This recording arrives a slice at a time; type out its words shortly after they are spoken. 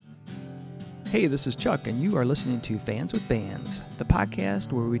Hey, this is Chuck, and you are listening to Fans with Bands, the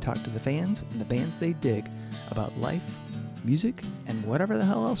podcast where we talk to the fans and the bands they dig about life, music, and whatever the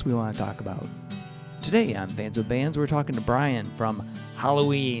hell else we want to talk about. Today on Fans with Bands, we're talking to Brian from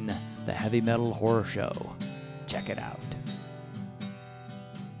Halloween, the heavy metal horror show. Check it out.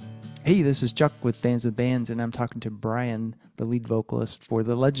 Hey, this is Chuck with Fans with Bands, and I'm talking to Brian, the lead vocalist for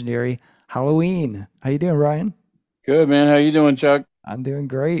the legendary Halloween. How you doing, Brian? Good, man. How you doing, Chuck? I'm doing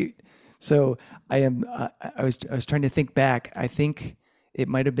great. So I am. I was trying to think back. I think it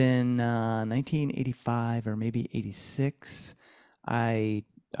might have been 1985 or maybe 86. I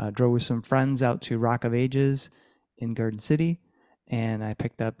drove with some friends out to Rock of Ages in Garden City, and I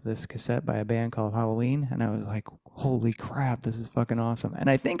picked up this cassette by a band called Halloween, and I was like, "Holy crap, this is fucking awesome!" And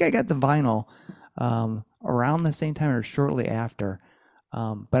I think I got the vinyl around the same time or shortly after.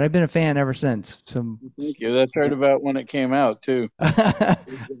 But I've been a fan ever since. Thank you. That's right about when it came out, too.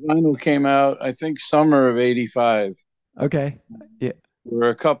 The vinyl came out, I think, summer of '85. Okay. Yeah. There were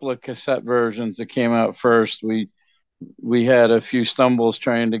a couple of cassette versions that came out first. We had a few stumbles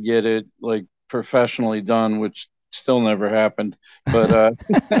trying to get it like professionally done, which still never happened. But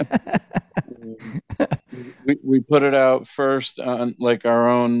we put it out first on like our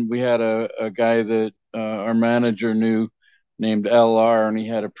own. We had a guy that our manager knew named LR, and he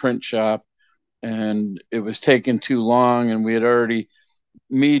had a print shop, and it was taking too long, and we had already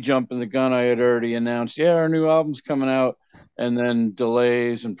me jumping the gun. I had already announced, yeah, our new album's coming out, and then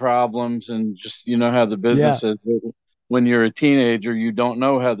delays and problems, and just you know how the Yeah. business is. When you're a teenager, you don't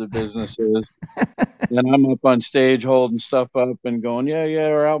know how the business is. And I'm up on stage holding stuff up and going, yeah, yeah,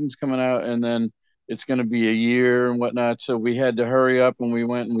 our album's coming out, and then it's going to be a year and whatnot. So we had to hurry up, and we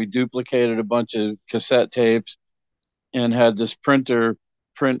went and we duplicated a bunch of cassette tapes and had this printer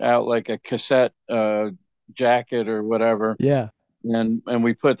print out like a cassette jacket or whatever, Yeah. and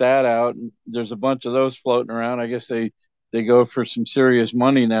we put that out. There's a bunch of those floating around. I guess they go for some serious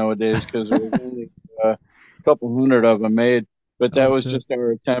money nowadays because there was only a couple hundred of them made. But that Oh was shit. just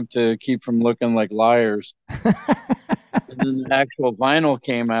our attempt to keep from looking like liars. And then the actual vinyl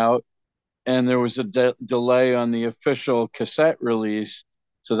came out, and there was a delay on the official cassette release.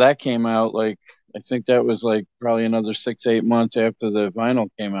 So that came out like I think that was like probably another 6 8 months after the vinyl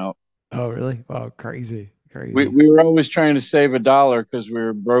came out. Oh really? Wow, crazy. We Crazy. we were always trying to save a dollar because we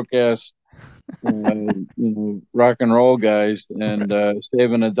were broke ass, rock and roll guys, and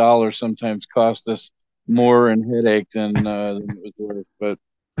saving a dollar sometimes cost us more in headache than it was worth.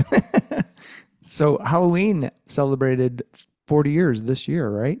 Right. So Halloween celebrated 40 years this year,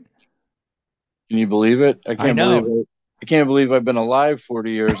 right? Can you believe it? I know. I can't believe I've been alive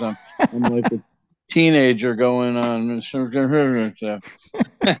 40 years. I'm like a teenager going on.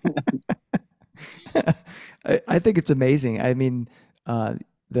 I think it's amazing. I mean, uh,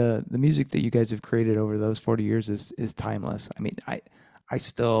 the music that you guys have created over those 40 years is timeless. I mean, I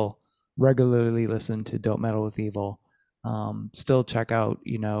still regularly listen to Dope Metal with Evil. Still check out,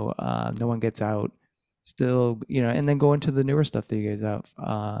 No One Gets Out. Still, and then go into the newer stuff that you guys have.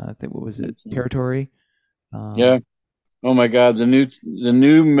 I think what was it? Territory. Yeah. Um, Oh my God. The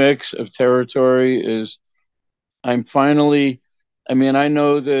new mix of Territory is. I'm finally. I mean, I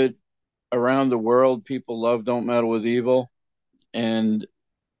know that around the world people love Don't Meddle with Evil, and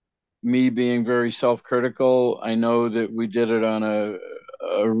me being very self-critical, I know that we did it on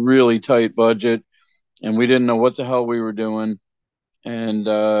a really tight budget, and we didn't know what the hell we were doing. And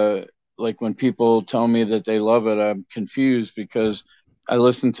like when people tell me that they love it, I'm confused because I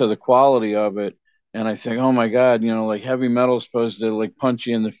listen to the quality of it, and I think, oh my God, like heavy metal is supposed to like punch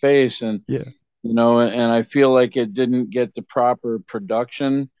you in the face, and yeah. and I feel like it didn't get the proper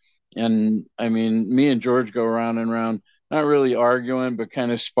production. And I mean, me and George go around and around, not really arguing, but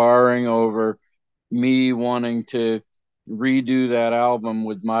kind of sparring over me wanting to redo that album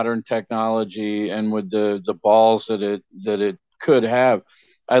with modern technology and with the balls that it could have.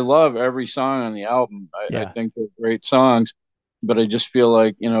 I love every song on the album. I Yeah. think they're great songs, but I just feel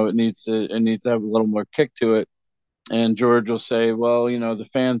like it needs to have a little more kick to it. And George will say, well, the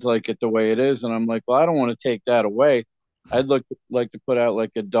fans like it the way it is. And I'm like, well, I don't want to take that away. I'd like to put out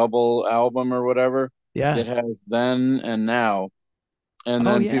like a double album or whatever Yeah. that has then and now. And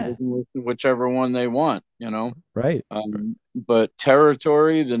Oh then yeah. people can listen to whichever one they want. Right. But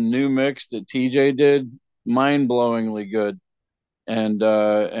Territory, the new mix that TJ did, mind blowingly good. And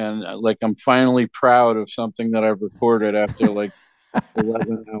like I'm finally proud of something that I've recorded after like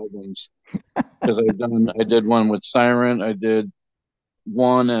 11 albums because I did one with Siren, I did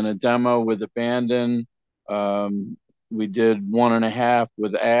one and a demo with Abandon. Um, we did one and a half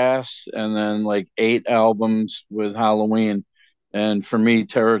with Ass, and then like 8 albums with Halloween. And for me,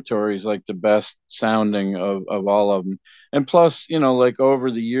 Territory is like the best sounding of all of them. And plus, like over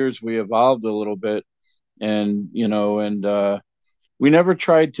the years, we evolved a little bit, and we never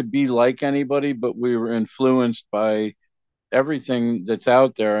tried to be like anybody, but we were influenced by everything that's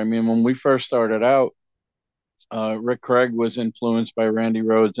out there. I mean, when we first started out, Rick Craig was influenced by Randy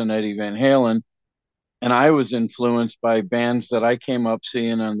Rhoads and Eddie Van Halen, and I was influenced by bands that I came up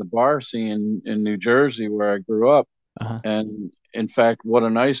seeing on the bar scene in New Jersey, where I grew up. Uh-huh. And in fact, What a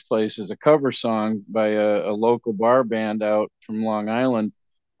Nice Place is a cover song by a local bar band out from Long Island,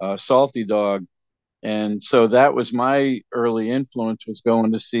 Salty Dog. And so that was my early influence, was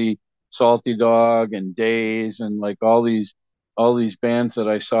going to see Salty Dog and Days and like all these bands that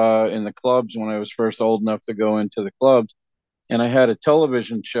I saw in the clubs when I was first old enough to go into the clubs. And I had a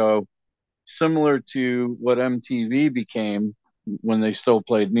television show similar to what MTV became when they still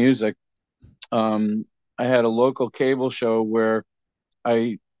played music. Um, I had a local cable show where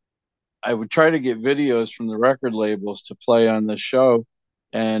I I would try to get videos from the record labels to play on this show,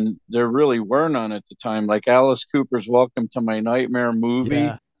 and there really were none at the time. Like Alice Cooper's "Welcome to My Nightmare" movie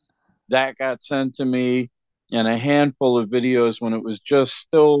Yeah. that got sent to me, and a handful of videos when it was just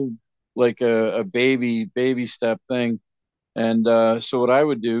still like a baby step thing. And so what I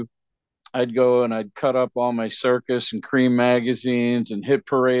would do, I'd go and I'd cut up all my Circus and Cream magazines and Hit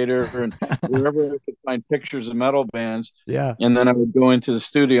Parader and wherever I could find pictures of metal bands. Yeah. And then I would go into the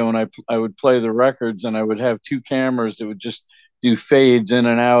studio and I would play the records, and I would have two cameras that would just do fades in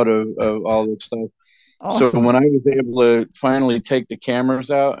and out of all this stuff. So Awesome. when I was able to finally take the cameras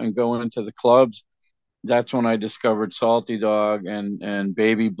out and go into the clubs, that's when I discovered Salty Dog and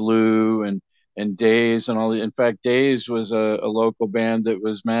Baby Blue and Days and all the. In fact, Days was a local band that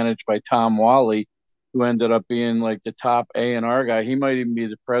was managed by Tom Wally, who ended up being like the top A&R guy. He might even be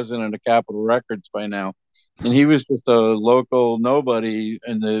the president of Capitol Records by now. And he was just a local nobody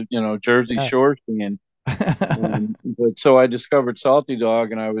in the Jersey Yeah. Shore scene. But so I discovered Salty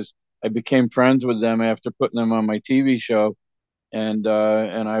Dog, and I became friends with them after putting them on my TV show, and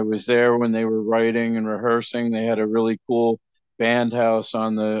I was there when they were writing and rehearsing. They had a really cool band house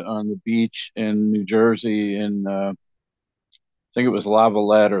on the beach in New Jersey, and I think it was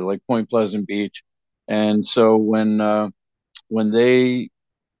Lavalette or like Point Pleasant Beach. And so when they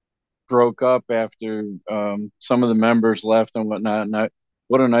broke up after some of the members left and whatnot,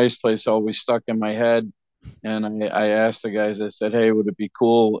 What a Nice Place always stuck in my head. And I asked the guys, I said, hey, would it be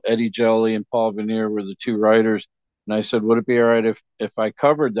cool? Eddie Jelly and Paul Vanier were the two writers. And I said, would it be all right if I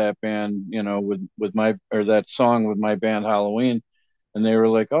covered that band, with my, or that song with my band Halloween? And they were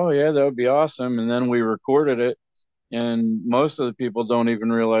like, oh, yeah, that would be awesome. And then we recorded it. And most of the people don't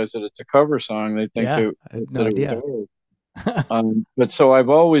even realize that it's a cover song. They think Yeah. that, I had no that it was idea. ours. But so I've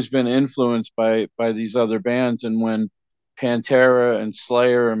always been influenced by these other bands, and when Pantera and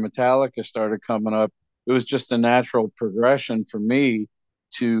Slayer and Metallica started coming up, it was just a natural progression for me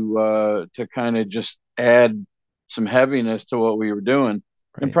to kind of just add some heaviness to what we were doing.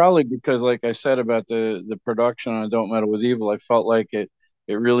 And Right. probably because, like I said about the production on Don't Meddle with Evil, I felt like it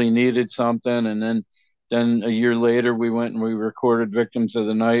really needed something. And then a year later, we went and we recorded Victims of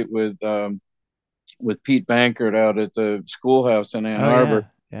the Night with Pete Bankert out at the schoolhouse in Ann Oh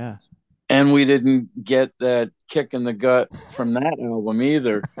Arbor. yeah. Yeah. And we didn't get that kick in the gut from that album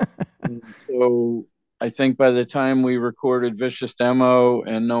either. And so I think by the time we recorded Vicious Demo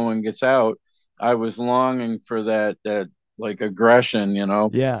and No One Gets Out, I was longing for that like aggression.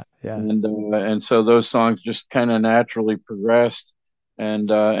 Yeah. Yeah. And so those songs just kind of naturally progressed.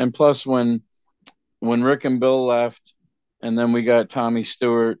 And plus when Rick and Bill left, and then we got Tommy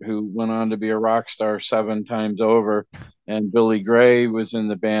Stewart, who went on to be a rock star 7 times over, and Billy Gray was in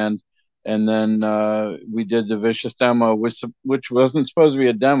the band. And then we did the Vicious Demo, which wasn't supposed to be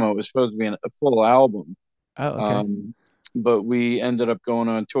a demo; it was supposed to be a full album. Oh, okay. Um, but we ended up going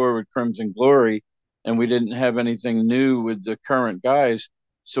on tour with Crimson Glory, and we didn't have anything new with the current guys.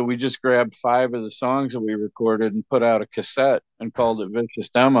 So we just grabbed 5 of the songs that we recorded and put out a cassette and called it Vicious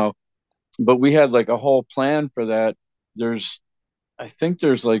Demo. But we had like a whole plan for that. There's, I think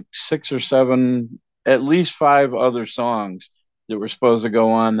there's like 6 or 7, at least 5 other songs that were supposed to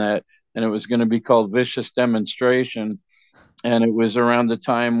go on that, and it was going to be called Vicious Demonstration. And it was around the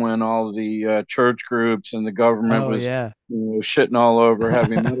time when all the church groups and the government Oh was, yeah. shitting all over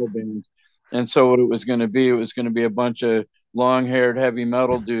heavy metal bands. And so what it was going to be, it was going to be a bunch of long-haired heavy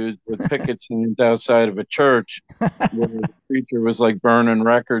metal dudes with picket signs outside of a church where the preacher was like burning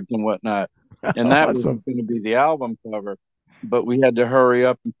records and whatnot. And that Awesome. wasn't going to be the album cover, but we had to hurry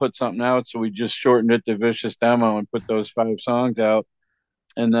up and put something out, so we just shortened it to Vicious Demo and put those 5 songs out.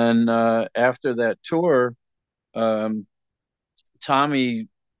 And then after that tour, um, Tommy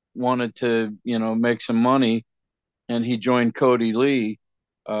wanted to, make some money, and he joined Cody Lee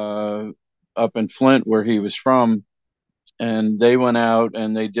uh, up in Flint, where he was from, and they went out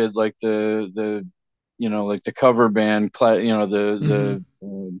and they did like like the cover band, Hmm. the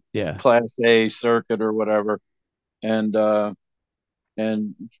Yeah. Class A circuit or whatever, and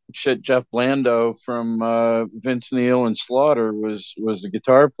and shit, Jeff Blando from Vince Neil and Slaughter was the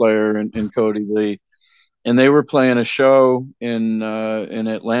guitar player in Cody Lee, and they were playing a show in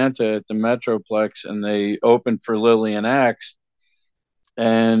Atlanta at the Metroplex, and they opened for Lillian Axe,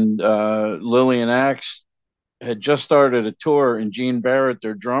 and Lillian Axe had just started a tour, and Gene Barrett,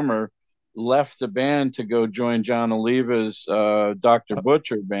 their drummer, left the band to go join John Oliva's Dr. Oh,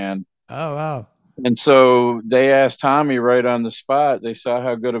 Butcher band. oh wow. And so they asked Tommy right on the spot. They saw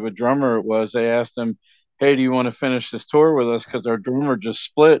how good of a drummer it was. They asked him, "Hey, do you want to finish this tour with us? Because our drummer just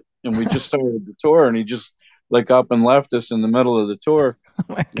split, and we just started the tour, and he just like up and left us in the middle of the tour." Oh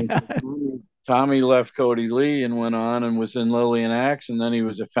my And so God. Tommy left Cody Lee and went on and was in Lillian Axe, and then he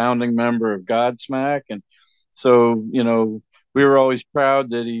was a founding member of Godsmack. And so, we were always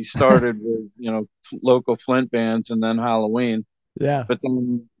proud that he started with, local Flint bands and then Halloween. Yeah. But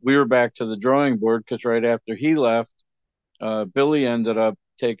then we were back to the drawing board because right after he left, Billy ended up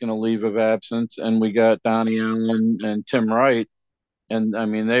taking a leave of absence, and we got Donnie Allen and Tim Wright. And I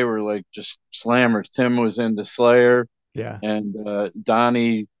mean, they were like just slammers. Tim was into Slayer, Yeah. and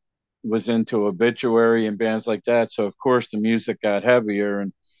Donnie was into Obituary and bands like that. So of course the music got heavier,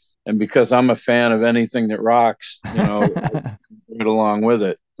 and because I'm a fan of anything that rocks, I went along with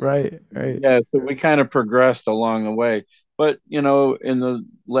it. Right. Right. Yeah, so we kind of progressed along the way. But in the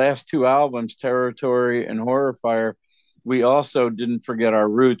last two albums, Territory and Horrorfire, we also didn't forget our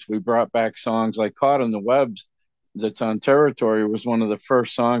roots. We brought back songs like Caught in the Webs, that's on Territory, was one of the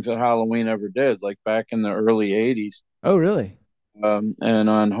first songs that Halloween ever did, like back in the early 80s. Oh, really? And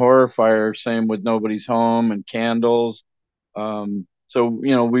on Horrorfire, same with Nobody's Home and Candles. So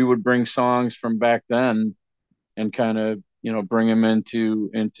we would bring songs from back then and kind of bring them into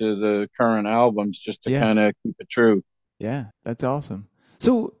the current albums just to Yeah. kind of keep it true. Yeah. That's awesome.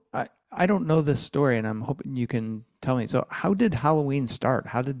 So I don't know this story, and I'm hoping you can tell me. So how did Halloween start?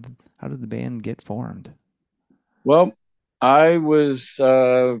 How did the band get formed? Well, I was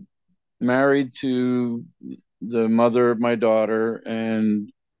married to the mother of my daughter,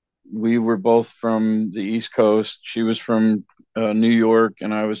 and we were both from the East Coast. She was from New York,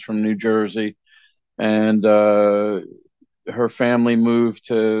 and I was from New Jersey. And her family moved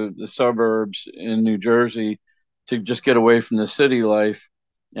to the suburbs in New Jersey to just get away from the city life.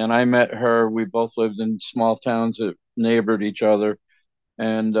 And I met her. We both lived in small towns that neighbored each other.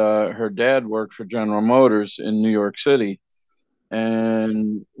 And her dad worked for General Motors in New York City.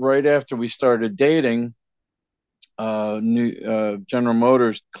 And right after we started dating, General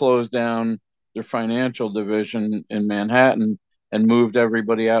Motors closed down their financial division in Manhattan and moved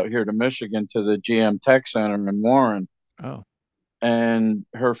everybody out here to Michigan to the GM Tech Center in Warren. Oh, And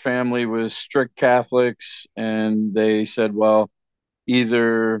her family was strict Catholics, and they said, well,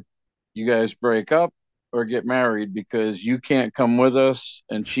 either you guys break up or get married, because you can't come with us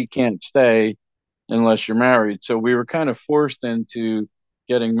and she can't stay unless you're married. So we were kind of forced into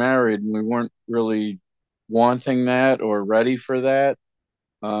getting married, and we weren't really wanting that or ready for that.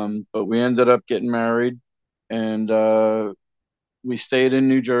 But we ended up getting married, and we stayed in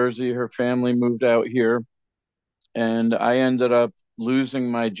New Jersey. Her family moved out here, and I ended up losing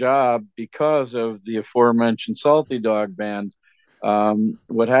my job because of the aforementioned Salty Dog Band.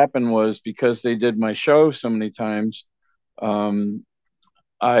 What happened was, because they did my show so many times, um,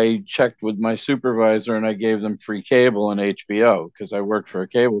 I checked with my supervisor and I gave them free cable and HBO because I worked for a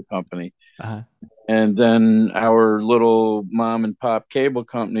cable company. uh-huh. And then our little mom and pop cable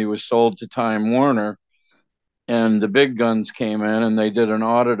company was sold to Time Warner, and the big guns came in and they did an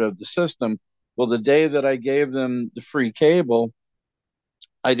audit of the system. Well, the day that I gave them the free cable,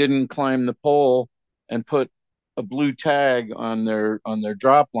 I didn't climb the pole and put a blue tag on their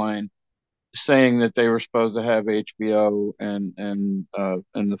drop line saying that they were supposed to have HBO and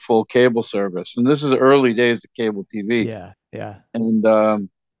the full cable service. And this is the early days of cable TV. Yeah. Yeah. And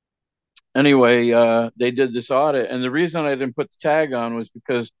anyway, they did this audit, and the reason I didn't put the tag on was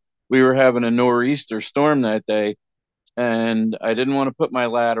because we were having a nor'easter storm that day, and I didn't want to put my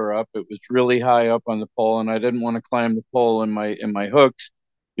ladder up. It was really high up on the pole, and I didn't want to climb the pole in my hooks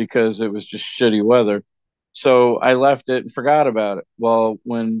because it was just shitty weather. So I left it and forgot about it. Well,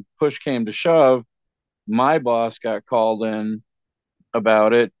 when push came to shove, my boss got called in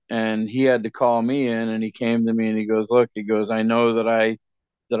about it, and he had to call me in, and he came to me and he goes, "Look," he goes, "I know that I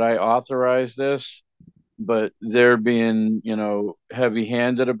authorized this, but they're being,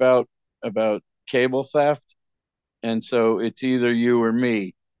 heavy-handed about cable theft, and so it's either you or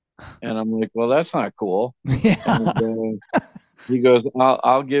me. And I'm like, well, that's not cool. And Yeah. he goes,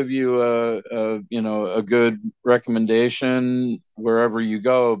 I'll give you a good recommendation wherever you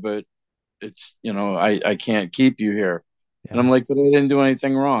go, but I can't keep you here. And I'm Yeah. like, but I didn't do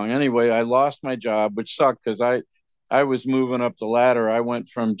anything wrong. Anyway, I lost my job, which sucked because I was moving up the ladder. I went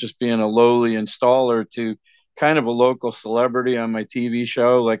from just being a lowly installer to kind of a local celebrity on my TV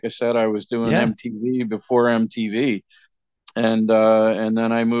show. Like I said, I was doing Yeah. MTV before MTV. And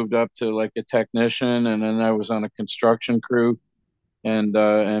then I moved up to like a technician, and then I was on a construction crew, and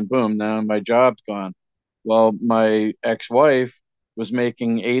boom, now my job's gone. Well, my ex-wife was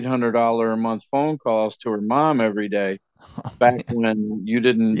making $800 a month phone calls to her mom every day Oh, back man. when you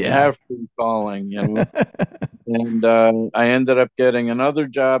didn't Yeah. have free calling. And I ended up getting another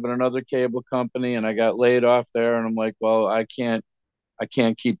job at another cable company, and I got laid off there. And I'm like, well, I can't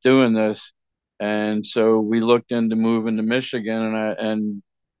keep doing this. And so we looked into moving to Michigan, and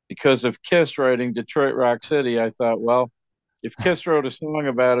because of Kiss writing Detroit Rock City, I thought, well, if Kiss wrote a song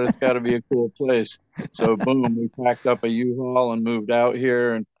about it, it's got to be a cool place. So boom, we packed up a U-Haul and moved out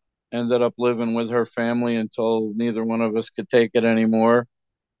here, and ended up living with her family until neither one of us could take it anymore.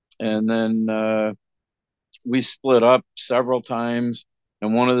 And then we split up several times.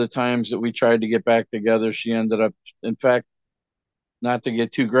 And one of the times that we tried to get back together, she ended up, in fact, not to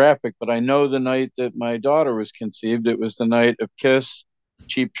get too graphic, but I know the night that my daughter was conceived, it was the night of Kiss,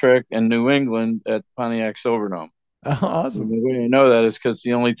 Cheap Trick, and New England at Pontiac Silverdome. Oh, And awesome. the way I know that is because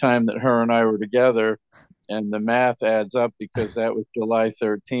the only time that her and I were together, and the math adds up because that was July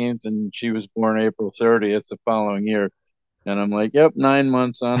 13th, and she was born April 30th the following year. And I'm like, yep, 9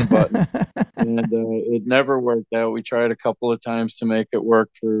 months on a button. And it never worked out. We tried a couple of times to make it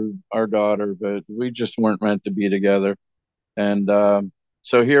work for our daughter, but we just weren't meant to be together. And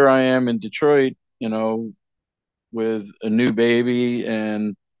so here I am in Detroit, with a new baby,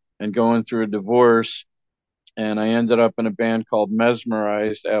 and going through a divorce. And I ended up in a band called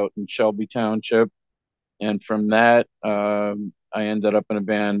Mesmerized out in Shelby Township. And from that, I ended up in a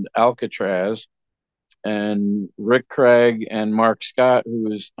band Alcatraz. And Rick Craig and Mark Scott,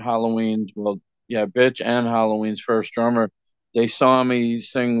 who is Halloween's, well, yeah, Bitch and Halloween's first drummer, they saw me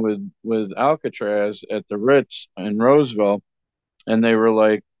sing with Alcatraz at the Ritz in Roseville, and they were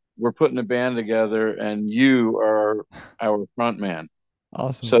like, "We're putting a band together, and you are our front man." So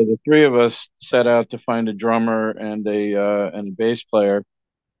Awesome. the three of us set out to find a drummer and a bass player,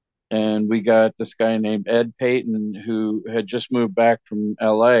 and we got this guy named Ed Payton who had just moved back from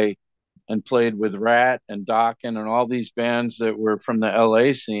L.A. and played with Rat and Dokken and all these bands that were from the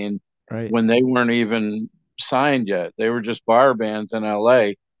L.A. scene Right. when they weren't even signed yet. They were just bar bands in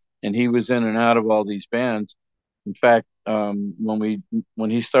L.A. And he was in and out of all these bands. In fact, when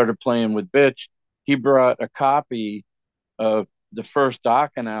he started playing with Bitch, he brought a copy of the first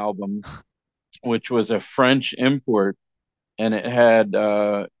Dokken album, which was a French import, and it had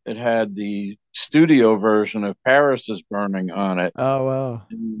the studio version of Paris is Burning on it. Oh,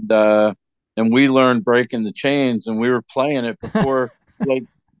 wow. And we learned Breaking the Chains, and we were playing it before, like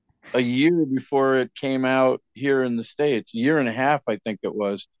a year before it came out here in the States, a year and a half, I think it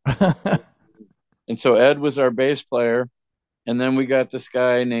was. And so Ed was our bass player. And then we got this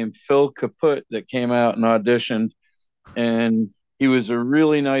guy named Phil Kaput that came out and auditioned. And he was a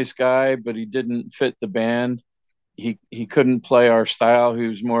really nice guy, but he didn't fit the band. He couldn't play our style. He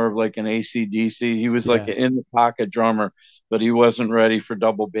was more of like an AC/DC. He was like Yeah. an in the pocket drummer, but he wasn't ready for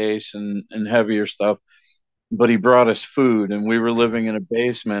double bass and heavier stuff. But he brought us food, and we were living in a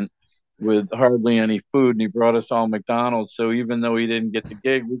basement with hardly any food, and he brought us all McDonald's. So even though he didn't get the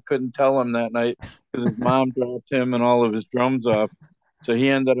gig, we couldn't tell him that night because his mom dropped him and all of his drums off. So he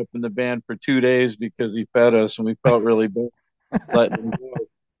ended up in the band for 2 days because he fed us, and we felt really bad letting him go.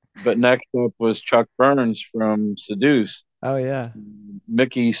 But next up was Chuck Burns from Seduce. Oh, yeah.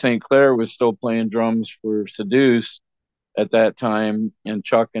 Mickey St. Clair was still playing drums for Seduce at that time, and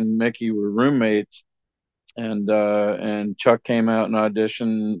Chuck and Mickey were roommates. And Chuck came out and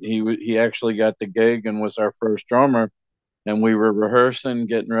auditioned. He actually got the gig and was our first drummer. And we were rehearsing,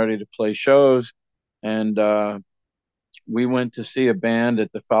 getting ready to play shows, and we went to see a band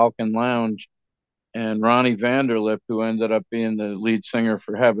at the Falcon Lounge. And Ronnie Vanderlip, who ended up being the lead singer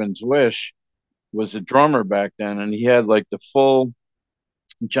for Heaven's Wish, was a drummer back then, and he had like the full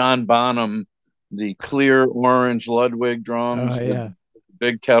John Bonham, the clear orange Ludwig Oh, drums with yeah.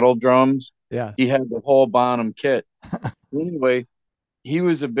 big kettle drums. Yeah. He had the whole Bonham kit. Anyway, he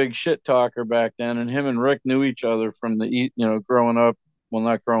was a big shit talker back then, and him and Rick knew each other from growing up. Well,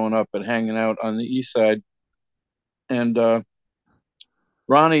 not growing up, but hanging out on the east side. And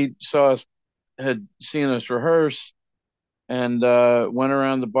Ronnie had seen us rehearse, and went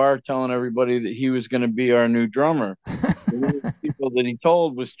around the bar telling everybody that he was going to be our new drummer. And one of the people that he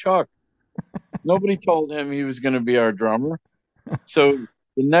told was Chuck. Nobody told him he was going to be our drummer. So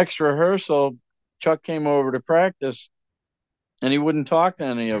the next rehearsal, Chuck came over to practice, and he wouldn't talk to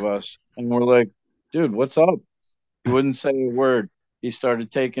any of us. And we're like, dude, what's up? He wouldn't say a word. He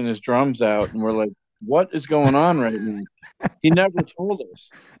started taking his drums out, and we're like, what is going on right now? He never told us.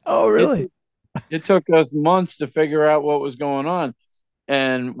 Oh, It really? it took us months to figure out what was going on.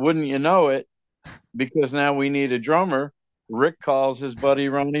 And wouldn't you know it, because now we need a drummer, Rick calls his buddy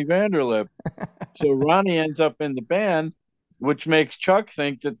Ronnie Vanderlip. So Ronnie ends up in the band, which makes Chuck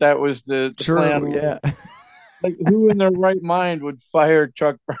think that that was the plan. True. Yeah. Like, who in their right mind would fire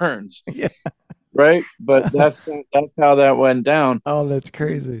Chuck Burns, Yeah. right? But that's how that went down. Oh, that's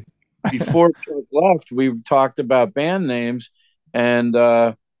crazy. Before Chuck left, we talked about band names, and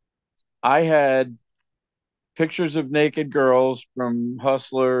I had pictures of naked girls from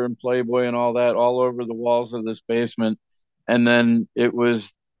Hustler and Playboy and all that all over the walls of this basement. And then it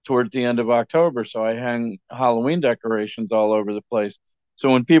was towards the end of October, so I hang Halloween decorations all over the place. So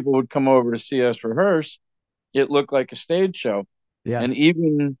when people would come over to see us rehearse, it looked like a stage show. Yeah. And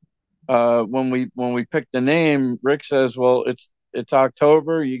even when we picked the name, Rick says, "Well, it's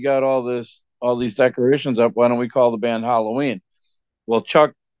October. You got all these decorations up. Why don't we call the band Halloween?" Well,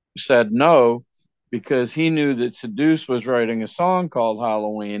 Chuck said no, because he knew that Seduce was writing a song called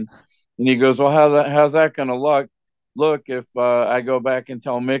Halloween, and he goes, "Well, how's that going to look if I go back and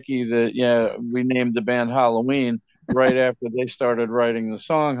tell Mickey that, yeah, we named the band Halloween right after they started writing the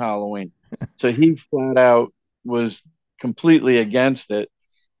song Halloween?" So he flat out was completely against it.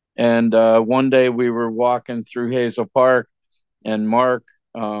 And one day we were walking through Hazel Park, and Mark,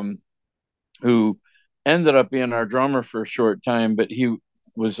 um, who ended up being our drummer for a short time, but he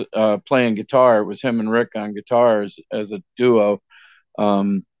was playing guitar. It was him and Rick on guitar as a duo,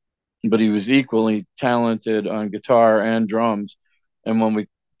 um, but he was equally talented on guitar and drums. And when we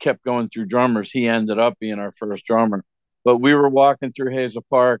kept going through drummers, he ended up being our first drummer. But we were walking through Hazel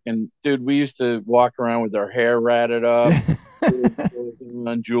Park, and dude, we used to walk around with our hair ratted up,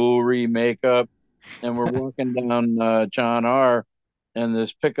 on jewelry, makeup, and we're walking down John R. And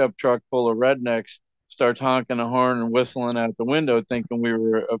this pickup truck full of rednecks starts honking a horn and whistling out the window, thinking we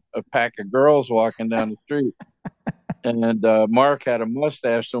were a pack of girls walking down the street. And Mark had a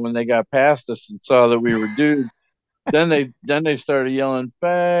mustache, so when they got past us and saw that we were dudes, then they started yelling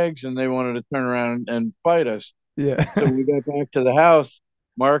fags, and they wanted to turn around and fight us. Yeah. So when we got back to the house,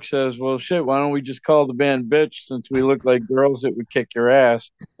 Mark says, "Well, shit, why don't we just call the band Bitch, since we look like girls that would kick your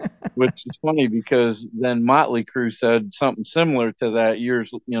ass?" Which is funny, because then Motley Crue said something similar to that years,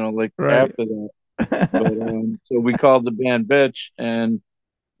 like Right. after that. But so we called the band Bitch, and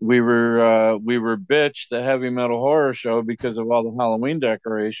we were Bitch, the heavy metal horror show, because of all the Halloween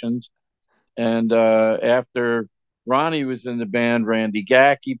decorations. And after Ronnie was in the band, Randy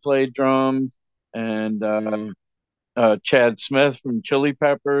Gacky played drums, and Chad Smith from Chili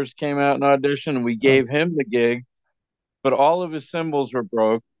Peppers came out and auditioned, and we Oh, gave him the gig, but all of his cymbals were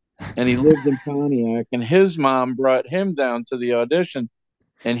broke, and he lived in Pontiac, and his mom brought him down to the audition,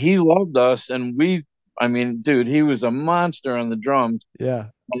 and he loved us, and I mean, dude, he was a monster on the drums. yeah.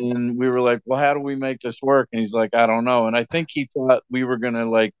 And we were like, "Well, how do we make this work?" And he's like, "I don't know." And I think he thought we were gonna,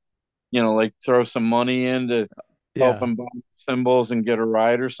 like, like, throw some money in to help Yeah. him buy cymbals and get a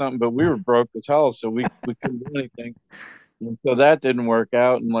ride or something, but we were broke as hell, so we couldn't do anything. And so that didn't work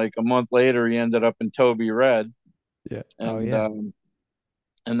out, and like a month later, he ended up in Toby Red. Yeah. Oh, And yeah.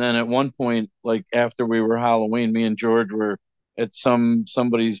 then at one point, like after we were Halloween, me and George were at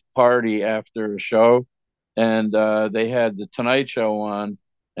somebody's party after a show, and they had the Tonight Show on,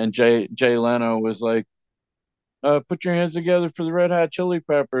 and Jay Leno was like, "Put your hands together for the Red Hot Chili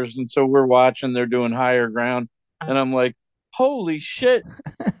Peppers." And so we're watching, they're doing Higher Ground, and I'm like, "Holy shit,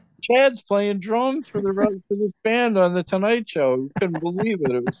 Chad's playing drums for this band on the Tonight Show." We couldn't believe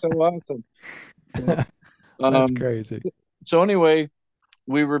it. It was so awesome. But, That's um, crazy. so anyway,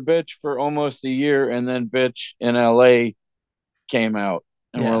 we were Bitch for almost a year, and then Bitch in LA came out,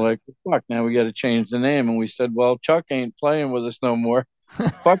 and we're Yeah. like, "Fuck, now we got to change the name." And we said, "Well, Chuck ain't playing with us no more.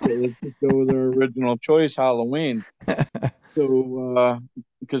 Fuck it, let's just go with our original choice, Halloween." So,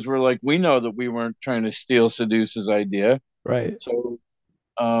 because we're like, we know that we weren't trying to steal Seduce's idea. Right. So,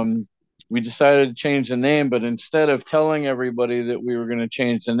 um, we decided to change the name, but instead of telling everybody that we were going to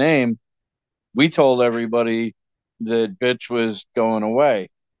change the name, we told everybody that Bitch was going away.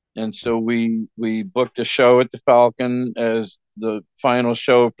 And so we booked a show at the Falcon as the final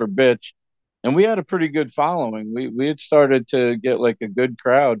show for Bitch. and we had a pretty good following. We had started to get like a good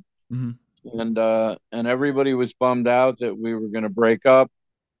crowd, Hmm. and everybody was bummed out that we were going to break up,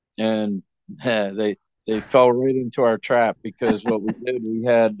 and they fell right into our trap because what we did, we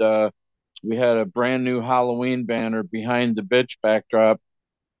had a brand new Halloween banner behind the bitch backdrop,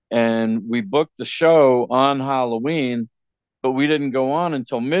 and we booked the show on Halloween, but we didn't go on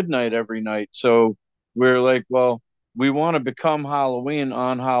until midnight every night. So we're like, well, we want to become Halloween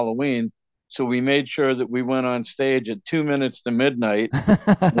on Halloween. So we made sure that we went on stage at 2 minutes to midnight.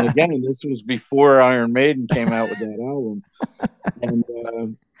 And again, this was before Iron Maiden came out with that album.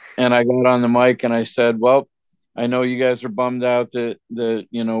 And and I got on the mic and I said, "Well, I know you guys are bummed out that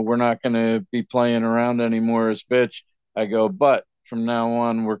we're not going to be playing around anymore as bitch." I go, "But from now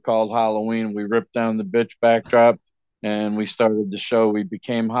on, we're called Halloween." We ripped down the bitch backdrop and we started the show. We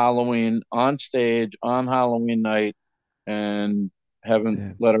became Halloween on stage on Halloween night and haven't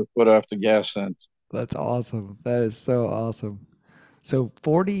Dude, let our foot off the gas since. that's awesome. That is so awesome. So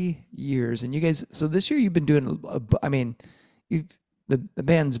 40 years, and you guys. So this year you've been doing. I mean, you've the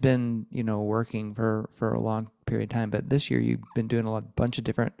band's been working for a long period of time, but this year you've been doing bunch of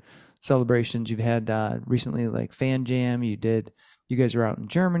different celebrations. You've had recently like Fan Jam. You guys were out in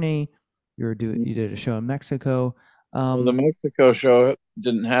Germany. You did a show in Mexico. Well, the Um, Mexico show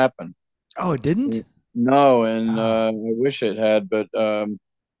didn't happen. oh, it didn't. No, and Oh, I wish it had, but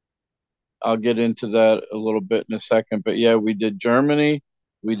I'll get into that a little bit in a second. But yeah, we did Germany.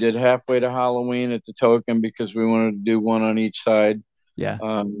 We did halfway to Halloween at the Token because we wanted to do one on each side. yeah,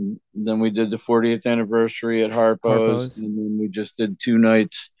 Then we did the 40th anniversary at Harpo's, Harpo's. and then we just did 2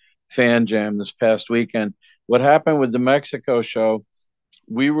 nights Fan Jam this past weekend. What happened with the Mexico show?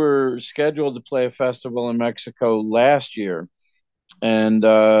 We were scheduled to play a festival in Mexico last year, and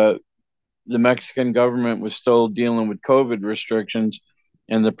the Mexican government was still dealing with COVID restrictions,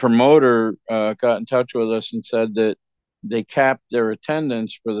 and the promoter got in touch with us and said that they capped their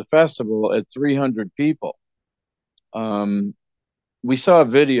attendance for the festival at 300 people. Um, we saw a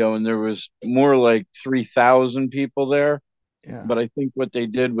video, and there was more like 3,000 people there. Yeah. But I think what they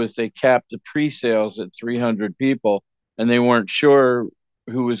did was they capped the pre-sales at 300 people, and they weren't sure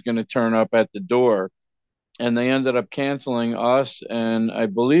who was going to turn up at the door, and they ended up canceling us and I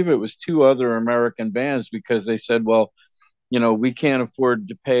believe it was two other American bands because they said, well, we can't afford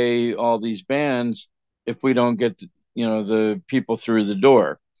to pay all these bands if we don't get the people through the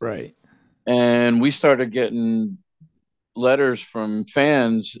door. Right. And we started getting letters from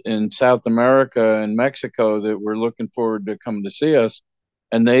fans in South America and Mexico that were looking forward to come to see us,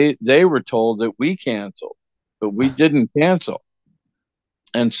 and they were told that we canceled, but we didn't cancel.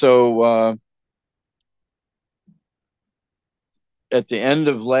 And so at the end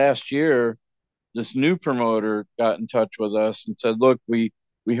of last year, this new promoter got in touch with us and said, "Look, we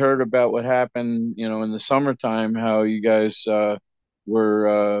heard about what happened, in the summertime, how you guys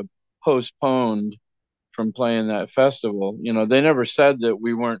were postponed from playing that festival. They never said that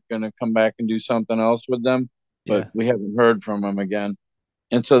we weren't going to come back and do something else with them, but Yeah. we haven't heard from them again."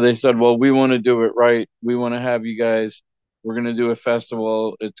 And so they said, "Well, we want to do it right. We want to have you guys. We're going to do a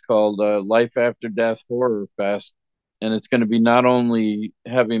festival. It's called Life After Death Horror Fest, and it's going to be not only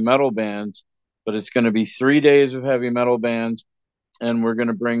heavy metal bands, but it's going to be 3 days of heavy metal bands, and we're going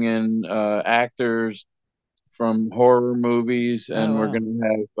to bring in actors from horror movies, Oh and we're wow. going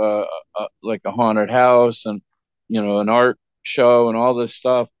to have like a haunted house and an art show and all this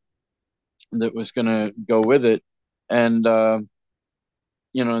stuff that was going to go with it." And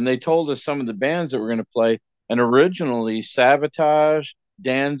and they told us some of the bands that were going to play. And originally, Sabotage,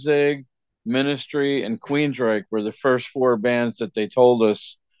 Danzig, Ministry, and Queensryche were the first four bands that they told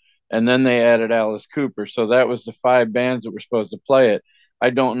us. And then they added Alice Cooper. So that was the five bands that were supposed to play it. I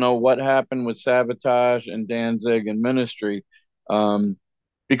don't know what happened with Sabotage and Danzig and Ministry, um,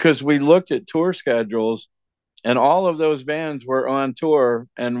 because we looked at tour schedules and all of those bands were on tour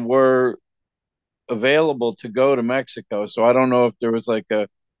and were available to go to Mexico. So I don't know if there was like a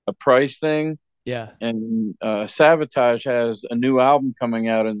price thing. Yeah. And Sabotage has a new album coming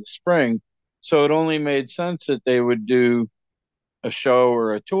out in the spring. So it only made sense that they would do a show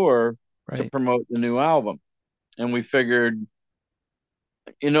or a tour to Right. promote the new album. And we figured,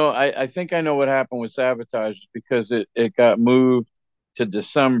 I think I know what happened with Sabotage because it got moved to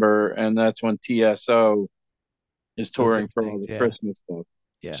December, and that's when TSO is Those touring same for all things. the Yeah. Christmas stuff.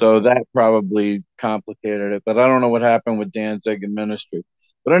 Yeah. So that probably complicated it, but I don't know what happened with Danzig and Ministry.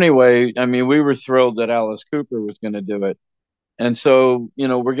 But anyway, I mean, we were thrilled that Alice Cooper was going to do it. And so,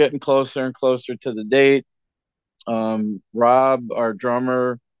 we're getting closer and closer to the date. Rob, our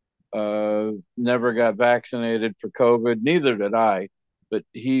drummer, never got vaccinated for COVID. Neither did I. but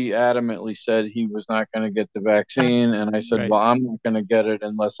he adamantly said he was not going to get the vaccine. And I said, Right. well, I'm not going to get it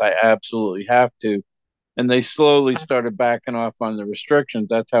unless I absolutely have to. And they slowly started backing off on the restrictions.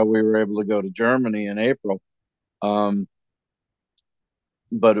 That's how we were able to go to Germany in April. Um,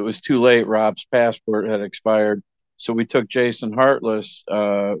 but it was too late. Rob's passport had expired. So we took Jason Hartless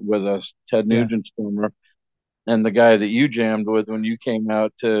with us, Ted Yeah. Nugent's drummer, and the guy that you jammed with when you came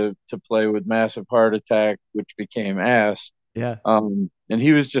out to play with Massive Heart Attack, which became Ass. Yeah. And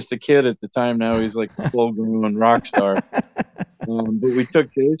he was just a kid at the time. Now he's like a full grown rock star. But we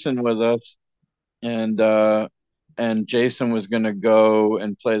took Jason with us, and Jason was going to go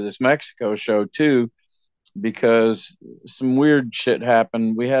and play this Mexico show too, because some weird shit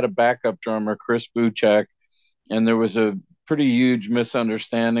happened. We had a backup drummer, Chris Buchek, and there was a pretty huge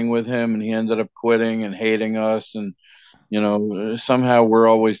misunderstanding with him, and he ended up quitting and hating us. And somehow we're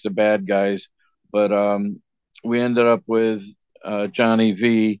always the bad guys. But we ended up with Johnny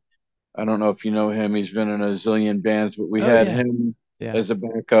V. I don't know if you know him. He's been in a zillion bands, but we Oh had yeah. him Yeah. as a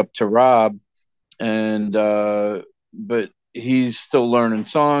backup to Rob, and but he's still learning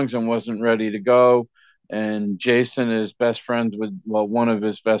songs and wasn't ready to go. And Jason is best friends with, well, one of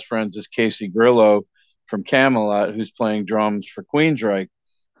his best friends is Casey Grillo from Camelot, who's playing drums for Queensryche.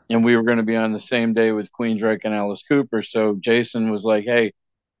 And we were going to be on the same day with Queensryche and Alice Cooper. So Jason was like, "Hey,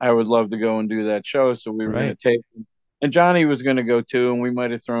 I would love to go and do that show." So we were going to Right. take him, and Johnny was going to go too, and we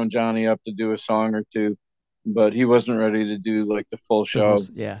might have thrown Johnny up to do a song or two, but he wasn't ready to do like the full The whole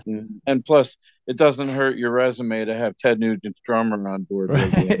show. yeah. And plus, it doesn't hurt your resume to have Ted Nugent's drummer on board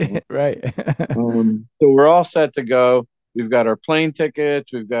with you. Right. Right. So we're all set to go. We've got our plane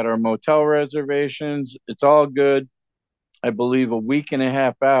tickets, we've got our motel reservations. It's all good. I believe a week and a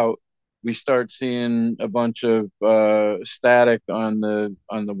half out, we start seeing a bunch of static on the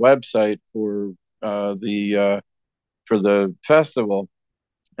website the for the festival,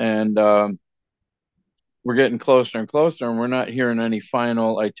 and we're getting closer and closer, and we're not hearing any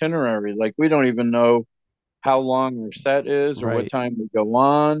final itinerary. Like we don't even know how long our set is, or what Right. time we go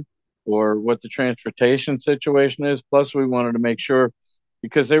on, or what the transportation situation is. Plus, we wanted to make sure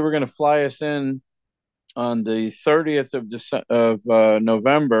because they were going to fly us in on the 30th of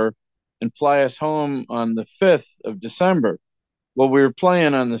November and fly us home on the 5th of December. Well, we were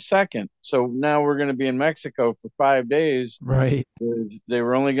playing on the 2nd. So now we're going to be in Mexico for 5 days. Right. They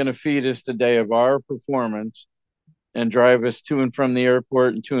were only going to feed us the day of our performance and drive us to and from the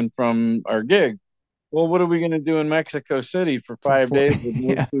airport and to and from our gig. Well, what are we going to do in Mexico City for For 5 days with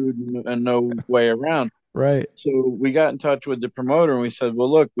no yeah. food and no way around? Right. So we got in touch with the promoter and we said,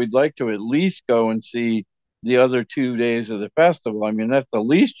 well, look, we'd like to at least go and see the other 2 days of the festival. I mean, that's the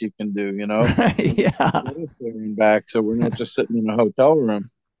least you can do, you know, Right. Yeah. get us there and back. So we're not just sitting in a hotel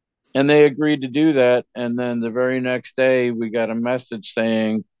room. And they agreed to do that. And then the very next day, we got a message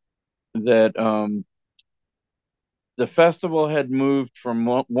saying that the festival had moved from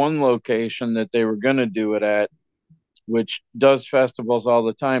one location that they were going to do it at, which does festivals all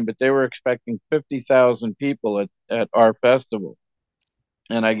the time, but they were expecting 50,000 people at our festival.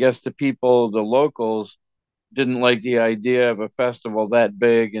 And I guess the people, the locals, didn't like the idea of a festival that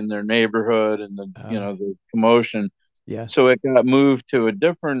big in their neighborhood and the commotion. Yeah. So it got moved to a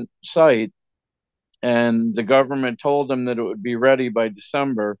different site, and the government told them that it would be ready by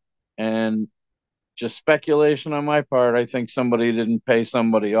December. And just speculation on my part, I think somebody didn't pay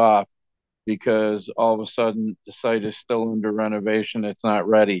somebody off because all of a sudden the site is still under renovation. It's not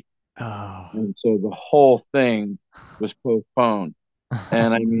ready. Oh. And so the whole thing was postponed.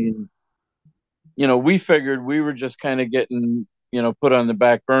 And I mean, we figured we were just kind of getting, put on the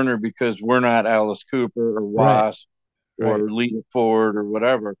back burner because we're not Alice Cooper or Right. Wasp Right. or Lita Ford or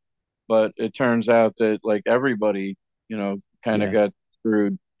whatever. But it turns out that like everybody, kind of Yeah. got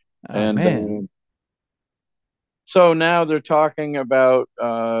screwed. Oh And man. so now they're talking about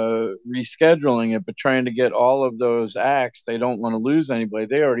rescheduling it, but trying to get all of those acts. They don't want to lose anybody.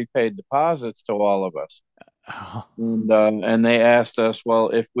 They already paid deposits to all of us. Oh, And they asked us, well,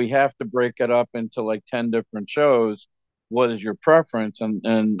 if we have to break it up into like 10 different shows, what is your preference?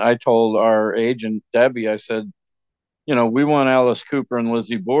 And I told our agent Debbie, I said, we want Alice Cooper and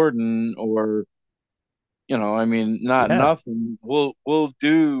Lizzie Borden, or I mean, not yeah. nothing. We'll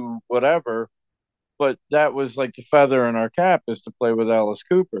do whatever. But that was like the feather in our cap, is to play with Alice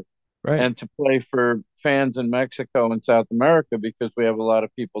Cooper Right. and to play for fans in Mexico and South America, because we have a lot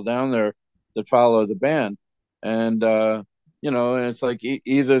of people down there that follow the band. And and it's like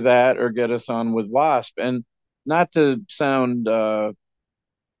either that or get us on with Wasp. And not to sound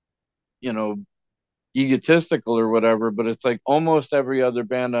you know egotistical or whatever, but it's like almost every other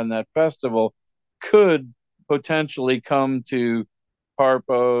band on that festival could potentially come to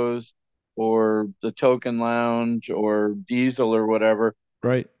Harpo's or the Token Lounge or Diesel or whatever.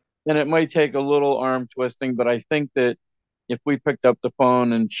 Right. And it might take a little arm twisting, but I think that if we picked up the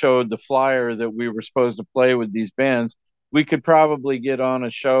phone and showed the flyer that we were supposed to play with these bands, we could probably get on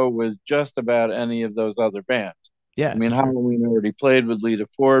a show with just about any of those other bands. I Yeah, mean, for sure. Halloween already played with Lita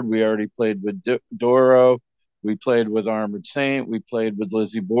Ford. We already played with Doro. We played with Armored Saint. We played with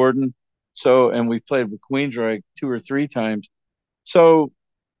Lizzie Borden. So, and we played with Queensryche 2 or 3 times. So,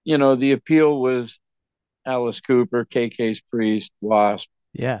 the appeal was Alice Cooper, KK's Priest, Wasp.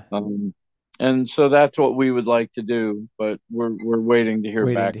 Yeah. Um, and so that's what we would like to do, but we're waiting to hear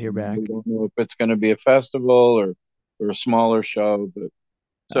Waiting back to hear from them. We back. don't know if it's going to be a festival or a smaller show, but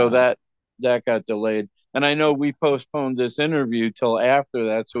so Uh, that got delayed. And I know we postponed this interview till after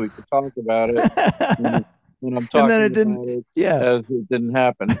that so we could talk about it. And when I'm and then it talking didn't. about it Yeah. as it didn't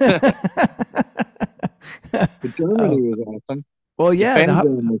happen. But Germany Oh, was awesome. well, The yeah. fan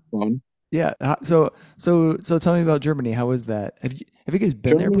zone was fun. Yeah. So tell me about Germany. How was that? Have you guys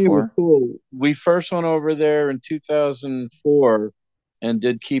been there Germany was before? cool. We first went over there in 2004 and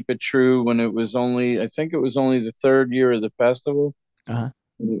did Keep It True when I think it was only the third year of the festival. Uh-huh.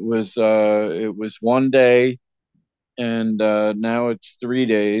 It was one day, and now it's 3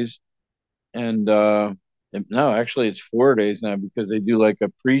 days, and no, actually it's 4 days now because they do like a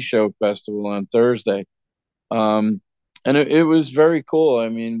pre-show festival on Thursday. Um, and it was very cool. I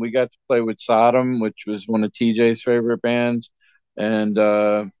mean, we got to play with Sodom, which was one of TJ's favorite bands, and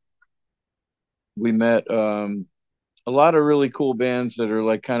we met a lot of really cool bands that are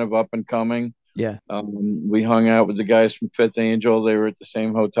like kind of up and coming. Yeah. We hung out with the guys from Fifth Angel. They were at the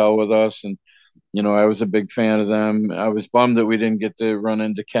same hotel with us, and I was a big fan of them. I was bummed that we didn't get to run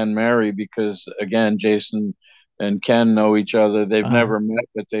into Ken Mary because again, Jason and Ken know each other. They've Uh-huh. never met,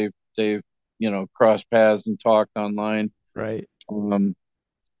 but they've crossed paths and talked online. Right. Um,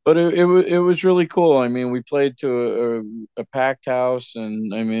 but it was really cool. I mean, we played to a packed house,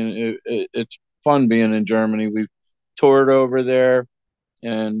 and I mean, it's fun being in Germany. We toured over there,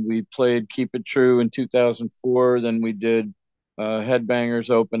 and we played Keep It True in 2004. Then we did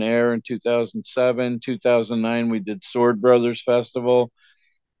Headbangers Open Air in 2007. 2009, we did Sword Brothers Festival.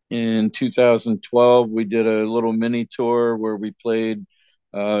 In 2012, we did a little mini tour where we played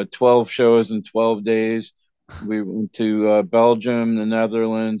 12 shows in 12 days. We went to Belgium, the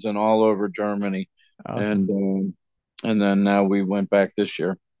Netherlands, and all over Germany. Awesome. And then now we went back this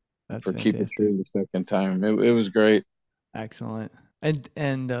year That's for Keep It fantastic. True the second time. It was great. Excellent.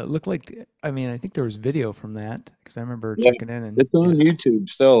 And look like, I mean, I think there was video from that because I remember Yeah, checking in and it's on yeah. YouTube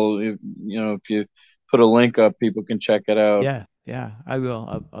still. If you put a link up, people can check it out. Yeah, yeah, I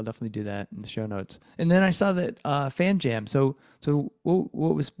will. I'll definitely do that in the show notes. And then I saw that Fan Jam. So what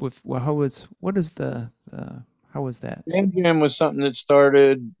was with well, how was what is the how was that? Jam Jam was something that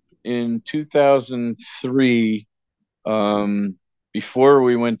started in 2003. Um, Before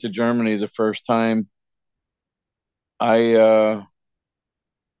we went to Germany the first time, I uh,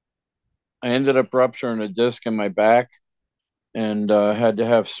 I ended up rupturing a disc in my back and had to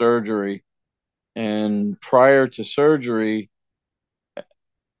have surgery. And prior to surgery,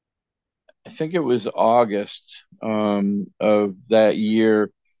 I think it was August of that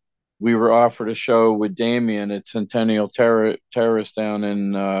year, we were offered a show with Damien at Centennial Terrace down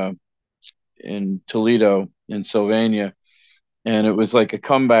in Toledo, in Sylvania, and it was like a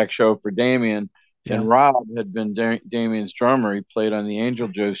comeback show for Damien. And Yeah. Rob had been Damien's drummer. He played on the Angel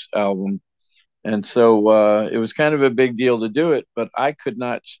Juice album, and so it was kind of a big deal to do it. But I could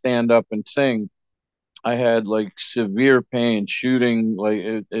not stand up and sing. I had like severe pain shooting, like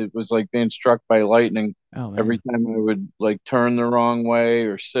it was like being struck by lightning Oh every man. time I would like turn the wrong way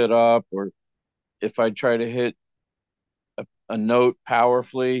or sit up, or if I try to hit a note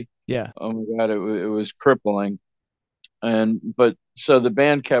powerfully. Yeah. Oh my God, it was crippling. And but so the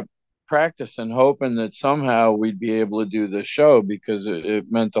band kept practicing, hoping that somehow we'd be able to do this show because it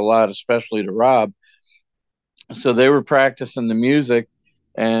meant a lot, especially to Rob. So they were practicing the music,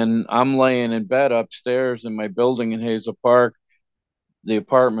 and I'm laying in bed upstairs in my building in Hazel Park. The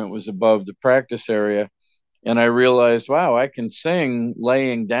apartment was above the practice area, and I realized, wow, I can sing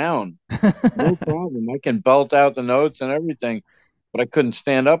laying down, no problem. I can belt out the notes and everything, but I couldn't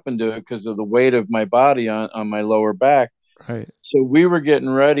stand up and do it because of the weight of my body on my lower back. Right. So we were getting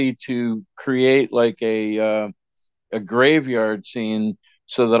ready to create like a graveyard scene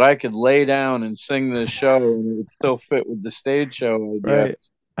so that I could lay down and sing this show and it would still fit with the stage show idea.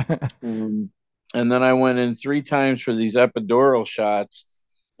 Right. Um, and then I went in 3 times for these epidural shots,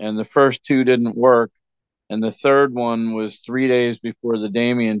 and the first two didn't work, and the third one was 3 days before the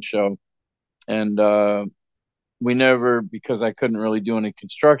Damien show, and we never, because I couldn't really do any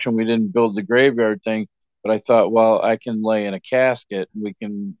construction, we didn't build the graveyard thing. But I thought, well, I can lay in a casket. We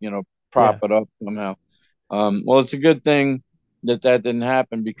can, prop Yeah. it up somehow. Well, it's a good thing that that didn't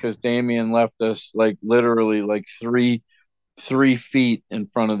happen because Damien left us like literally like 3 feet in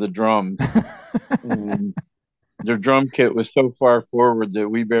front of the drums. Um, their drum kit was so far forward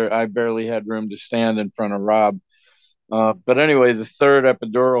that I barely had room to stand in front of Rob. But anyway, the third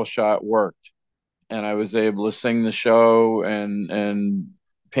epidural shot worked, and I was able to sing the show and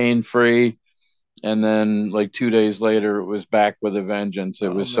pain free. And then like 2 days later, it was back with a vengeance. It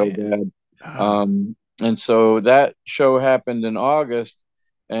Oh was so man. bad. Ah. And so that show happened in August,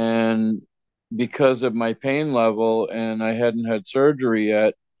 and because of my pain level and I hadn't had surgery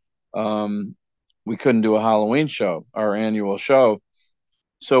yet, um, we couldn't do a Halloween show, our annual show.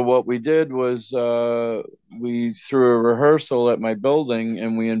 So what we did was we threw a rehearsal at my building,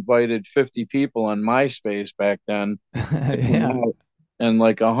 and we invited 50 people on MySpace back then to come Yeah. out, and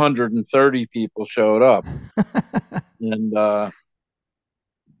like 130 people showed up, and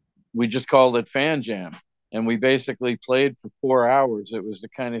we just called it Fan Jam, and we basically played for 4 hours. It was the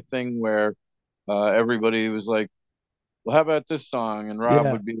kind of thing where everybody was like, well, how about this song? And Rob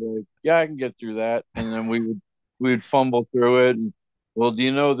Yeah. would be like, yeah, I can get through that. And then we would fumble through it. And, well, do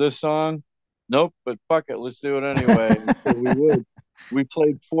you know this song? Nope, but fuck it, let's do it anyway. And so we would. We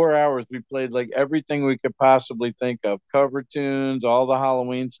played 4 hours. We played like everything we could possibly think of, cover tunes, all the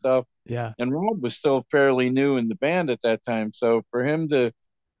Halloween stuff. Yeah. And Rob was still fairly new in the band at that time. So for him to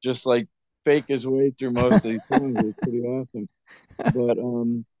just like fake his way through most of these songs was pretty awesome. But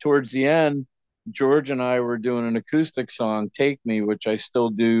towards the end, George and I were doing an acoustic song, "Take Me," which I still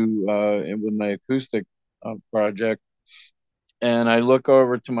do with my acoustic project. And I look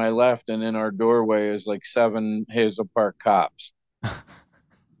over to my left, and in our doorway is like 7 Hazel Park cops.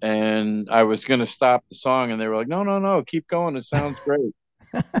 And I was going to stop the song, and they were like, "No, no, no, keep going. It sounds great."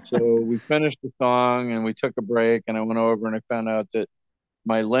 So we finished the song, and we took a break, and I went over and I found out that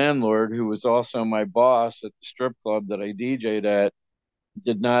my landlord, who was also my boss at the strip club that I DJ'd at,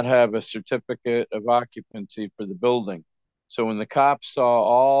 did not have a certificate of occupancy for the building. So when the cops saw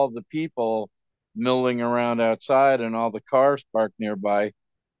all the people milling around outside and all the cars parked nearby,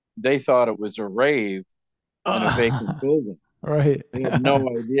 they thought it was a rave in a vacant Ah, building. right. They had no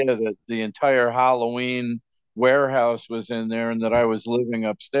idea that the entire Halloween warehouse was in there and that I was living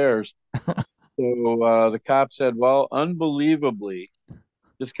upstairs. So the cop said, well, unbelievably,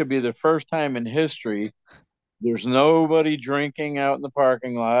 this could be the first time in history there's nobody drinking out in the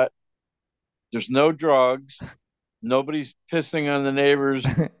parking lot. There's no drugs. Nobody's pissing on the neighbor's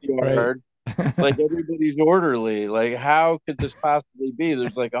Right. yard. Like everybody's orderly. Like, how could this possibly be?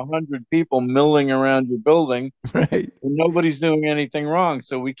 There's like 100 people milling around your building, Right. and nobody's doing anything wrong.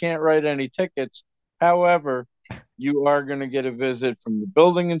 So we can't write any tickets. However, you are going to get a visit from the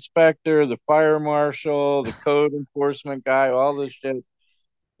building inspector, the fire marshal, the code enforcement guy, all this shit.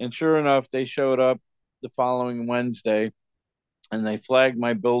 And sure enough, they showed up the following Wednesday, and they flagged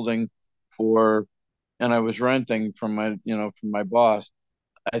my building for, and I was renting from my boss.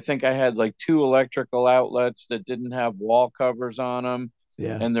 I think I had like two electrical outlets that didn't have wall covers on them.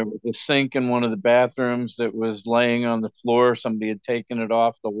 Yeah. And there was a sink in one of the bathrooms that was laying on the floor. Somebody had taken it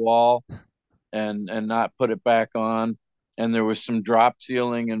off the wall and not put it back on. And there was some drop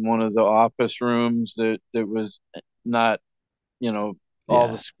ceiling in one of the office rooms that was not, you know, all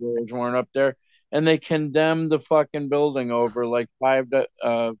the Yeah. squares weren't up there. And they condemned the fucking building over like five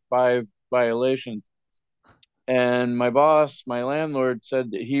violations. And my boss, my landlord,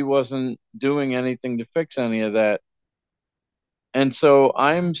 said that he wasn't doing anything to fix any of that. And so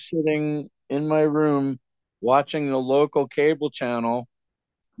I'm sitting in my room watching the local cable channel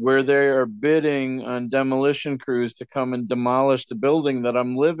where they are bidding on demolition crews to come and demolish the building that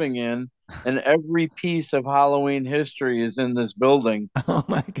I'm living in. And every piece of Halloween history is in this building. Oh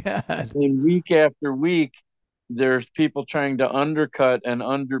my God. And week after week, there's people trying to undercut and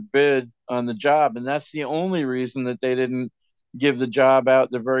underbid on the job. And that's the only reason that they didn't give the job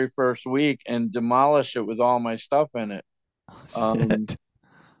out the very first week and demolish it with all my stuff in it. Oh, Um, shit.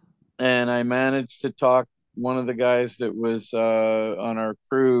 and I managed to talk one of the guys that was on our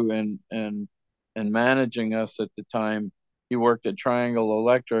crew and managing us at the time. He worked at Triangle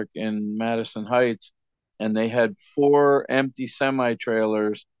Electric in Madison Heights, and they had four empty semi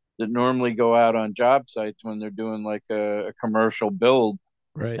trailers that normally go out on job sites when they're doing like a commercial build,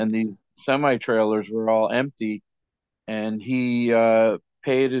 Right. and these semi trailers were all empty. And he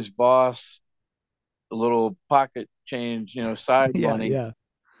paid his boss a little pocket change, side Yeah. money Yeah.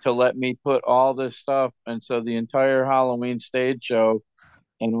 to let me put all this stuff. And so the entire Halloween stage show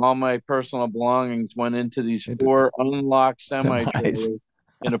and all my personal belongings went into these Into four unlocked semi semis. trailers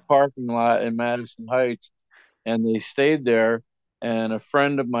in a parking lot in Madison Heights, and they stayed there. And a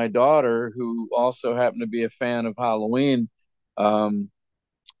friend of my daughter, who also happened to be a fan of Halloween, um,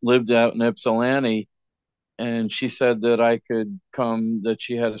 lived out in Ypsilanti, and she said that I could come, that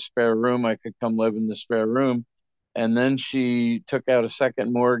she had a spare room, I could come live in the spare room. And then she took out a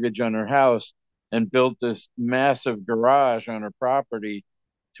second mortgage on her house and built this massive garage on her property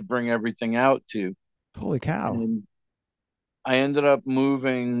to bring everything out to. Holy cow. And I ended up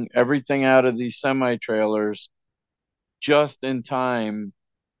moving everything out of these semi trailers just in time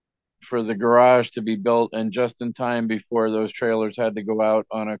for the garage to be built and just in time before those trailers had to go out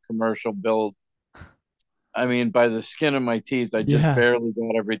on a commercial build. I mean, by the skin of my teeth, I just Yeah. barely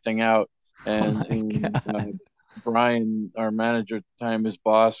got everything out. Oh And, my and God. Brian, our manager at the time, his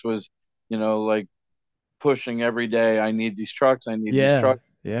boss was, like pushing every day. I need these trucks. I need these Yeah. trucks.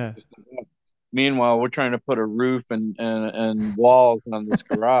 Yeah. Meanwhile, we're trying to put a roof and walls on this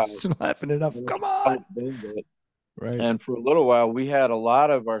garage Slapping it up. and Come help on. build it. Right. And for a little while, we had a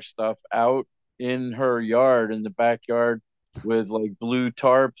lot of our stuff out in her yard, in the backyard, with like blue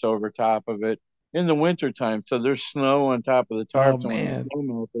tarps over top of it in the wintertime. So there's snow on top of the Oh tarps. And when the man. snow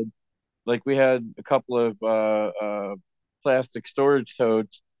melted, like we had a couple of plastic storage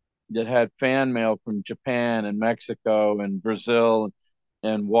totes that had fan mail from Japan and Mexico and Brazil,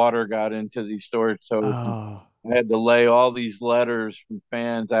 and water got into these storage totes. And Oh. I had to lay all these letters from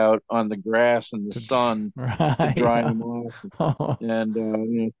fans out on the grass in the sun to Right. dry them off. Oh,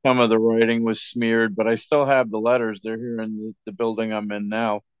 And some of the writing was smeared, but I still have the letters. They're here in the building I'm in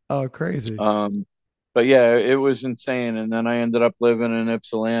now. oh, crazy. Um, but yeah, it was insane. And then I ended up living in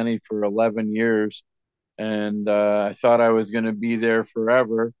Ypsilanti for 11 years, and I thought I was going to be there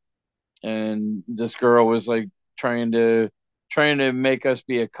forever. And this girl was like trying to trying to make us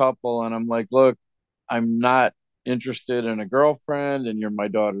be a couple, and I'm like, look, I'm not interested in a girlfriend, and you're my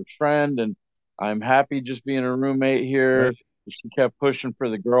daughter's friend, and I'm happy just being a roommate here. Right. She kept pushing for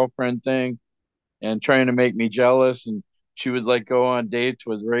the girlfriend thing and trying to make me jealous, and she would like go on dates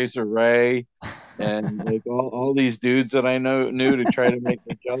with Razor Ray and like all these dudes that I knew to try to make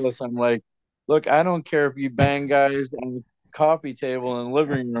me jealous. I'm like, look, I don't care if you bang guys on the coffee table in the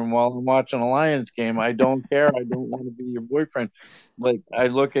living room while I'm watching a Lions game. I don't care. I don't want to be your boyfriend. Like I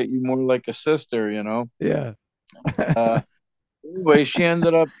look at you more like a sister. Yeah. Uh, anyway, she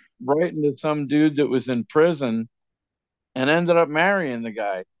ended up writing to some dude that was in prison and ended up marrying the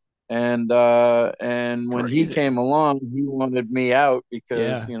guy. And when he Crazy. came along, he wanted me out because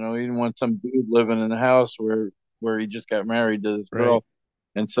Yeah. he didn't want some dude living in the house where he just got married to this Right. girl.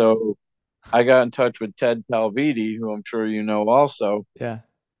 And so I got in touch with Ted Palviti, who I'm sure you know also. Yeah.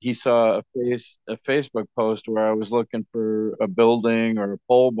 He saw a Facebook post where I was looking for a building or a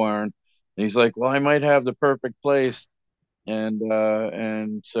pole barn, and he's like, "Well, I might have the perfect place." And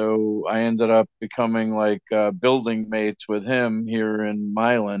so I ended up becoming like building mates with him here in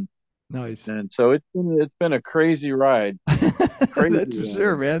Milan. Nice. And so it's been a crazy ride, crazy That's for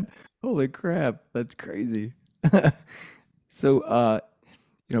sure, ride. man. Holy crap. That's crazy. So,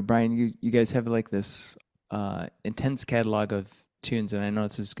 Brian, you guys have like this intense catalog of tunes, and I know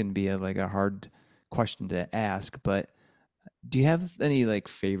this is going to be like a hard question to ask, but do you have any like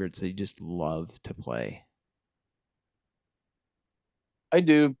favorites that you just love to play? I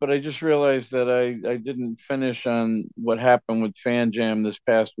do, but I just realized that I didn't finish on what happened with Fan Jam this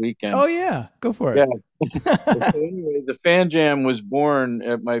past weekend. Oh yeah, go for Yeah. it. So anyway, the Fan Jam was born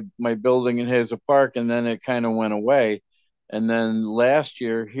at my building in Hazel Park, and then it kind of went away. And then last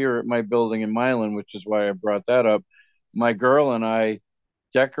year, here at my building in Milan, which is why I brought that up, my girl and I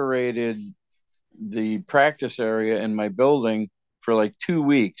decorated the practice area in my building for like 2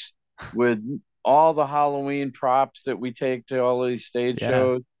 weeks with all the Halloween props that we take to all of these stage Yeah.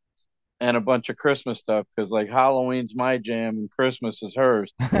 shows and a bunch of Christmas stuff because like Halloween's my jam and Christmas is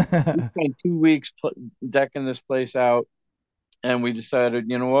hers. We spent 2 weeks decking this place out, and we decided,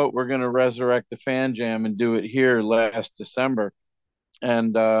 you know what, we're going to resurrect the Fan Jam and do it here last December.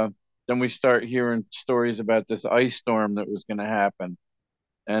 And then we start hearing stories about this ice storm that was going to happen,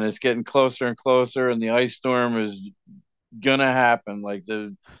 and it's getting closer and closer, and the ice storm is gonna happen. Like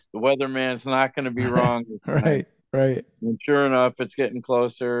the weatherman's not going to be wrong this time. Right, right. And sure enough, it's getting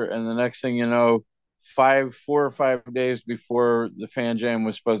closer, and the next thing you know, 4 or 5 days before the Fan Jam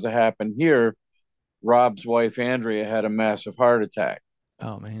was supposed to happen here, Rob's wife Andrea had a massive heart attack.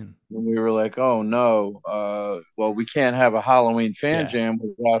 Oh man. And we were like, oh no, well, we can't have a Halloween Fan Yeah, Jam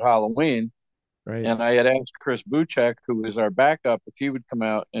without Halloween. right. And I had asked Chris Buchek, who was our backup, if he would come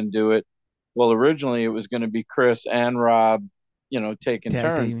out and do it. Well, originally it was going to be Chris and Rob taking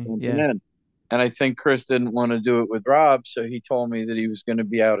Tag turns teaming. jumping Yeah. in. And I think Chris didn't want to do it with Rob, so he told me that he was going to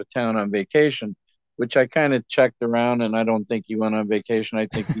be out of town on vacation, which I kind of checked around, and I don't think he went on vacation. I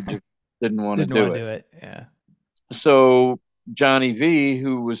think he just didn't want to Didn't want do to it. do it. Yeah. So Johnny V,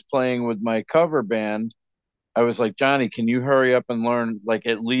 who was playing with my cover band, I was like, Johnny, can you hurry up and learn like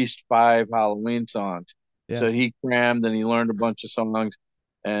at least 5 Halloween songs? Yeah. So he crammed and he learned a bunch of songs,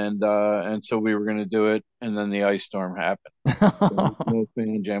 and so we were going to do it, and then the ice storm happened. So no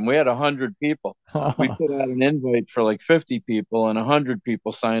fan jam. We had 100 people. We put out an invite for like 50 people, and 100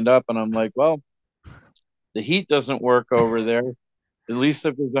 people signed up, and I'm like, well, the heat doesn't work over there. At least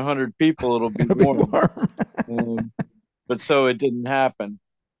if there's 100 people, it'll be It'll be warm. warm. Um, but so it didn't happen.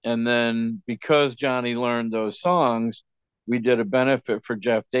 And then because Johnny learned those songs, we did a benefit for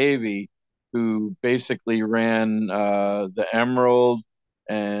Jeff Davey, who basically ran the Emerald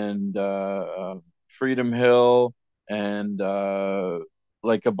and Freedom Hill and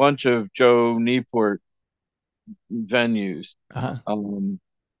like a bunch of Joe Newport venues. Uh-huh. Um,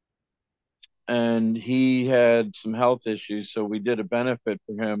 and he had some health issues, so we did a benefit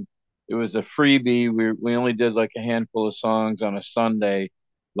for him. It was a freebie. We only did like a handful of songs on a Sunday,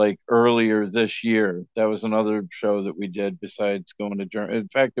 like earlier this year. That was another show that we did besides going to German. In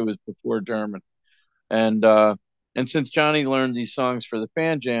fact, it was before German. And and since Johnny learned these songs for the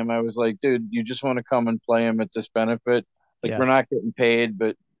fan jam, I was like, dude, you just want to come and play them at this benefit? Like we're Yeah. not getting paid,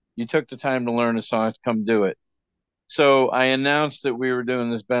 but you took the time to learn the songs, come do it. So I announced that we were doing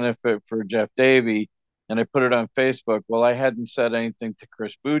this benefit for Jeff Davey, and I put it on Facebook. Well, I hadn't said anything to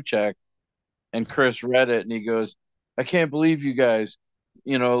Chris Buchek, and Chris read it, and he goes, "I can't believe you guys.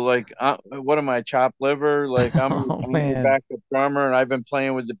 Like, what am I, chopped liver? Like, Oh I'm your man. backup drummer, and I've been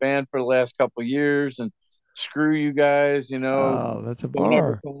playing with the band for the last couple of years, and screw you guys. Oh, that's a Don't ever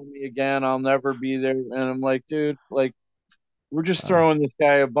bummer. call me again. I'll never be there." And I'm like, dude, like we're just Uh, throwing this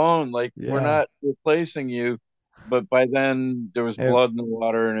guy a bone. Like we're yeah. not replacing you. But by then there was It, blood in the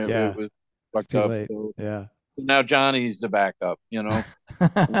water and it yeah. was It's fucked too up. late. So Yeah. now Johnny's the backup.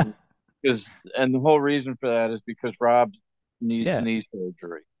 Because and the whole reason for that is because Rob needs Yeah. knee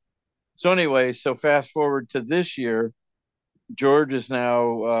surgery. So anyway, so fast forward to this year, George is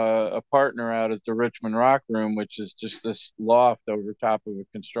now a partner out at the Richmond Rock Room, which is just this loft over top of a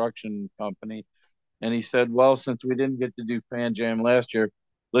construction company. And he said, well, since we didn't get to do Fan Jam last year,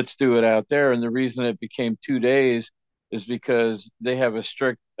 let's do it out there. And the reason it became 2 days is because they have a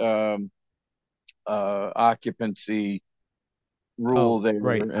strict occupancy Oh, rule there,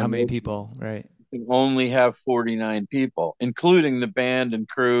 right. How and many Richmond people? Right. can only have 49 people, including the band and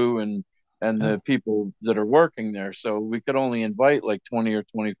crew and the Oh, people that are working there. So we could only invite like 20 or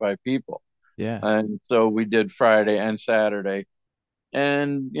 25 people. yeah. And so we did Friday and Saturday.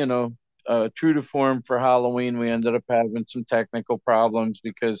 And, true to form for Halloween, we ended up having some technical problems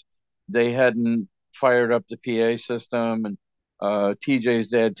because they hadn't fired up the PA system. And TJ's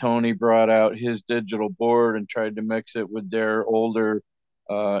dad, Tony, brought out his digital board and tried to mix it with their older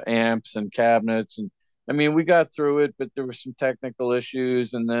amps and cabinets. And I mean, we got through it, but there were some technical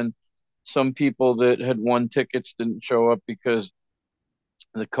issues. And then some people that had won tickets didn't show up because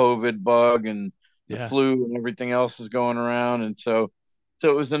the COVID bug and the Yeah. flu and everything else is going around. And so it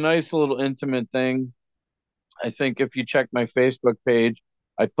was a nice little intimate thing. I think if you check my Facebook page,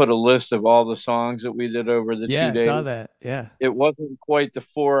 I put a list of all the songs that we did over the Yeah. two I saw days. that. Yeah. It wasn't quite the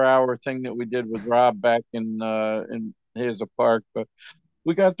 4 hour thing that we did with Rob back in Hazel Park, but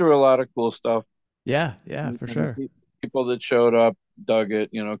we got through a lot of cool stuff. Yeah. Yeah. For And sure. people that showed up dug it,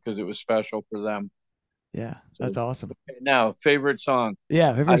 because it was special for them. Yeah. So That's awesome. okay, now, favorite song.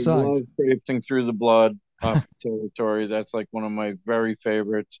 Yeah. I Favorite songs. love Traipsing Through the Blood off of Territory. That's like one of my very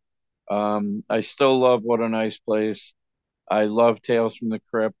favorites. I still love What a Nice Place. I love Tales from the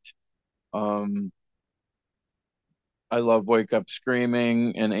Crypt. Um, I love Wake Up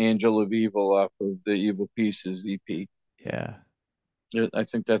Screaming and Angel of Evil off of the Evil Pieces EP. Yeah. Yeah, I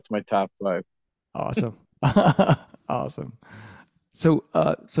think that's my top five. Awesome. Awesome. So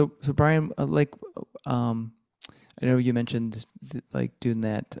Brian, um, I know you mentioned like doing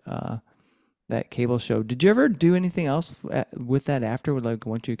that cable show. Did you ever do anything else with that after? Like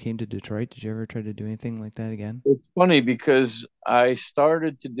once you came to Detroit, did you ever try to do anything like that again? It's funny because I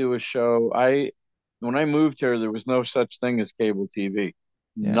started to do a show. When I moved here, there was no such thing as cable TV.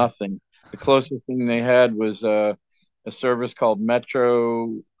 Yeah. Nothing. The closest thing they had was a service called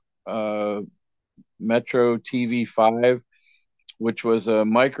uh, Metro TV 5, which was a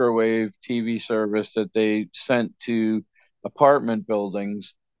microwave TV service that they sent to apartment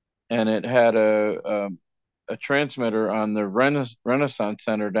buildings, and it had a transmitter on the Renaissance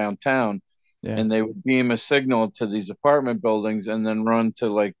Center downtown, Yeah. and they would beam a signal to these apartment buildings and then run to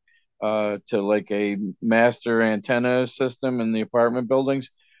like a master antenna system in the apartment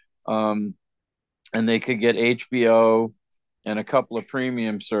buildings. Um, and they could get HBO and a couple of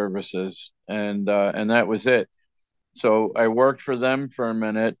premium services, and that was it. So I worked for them for a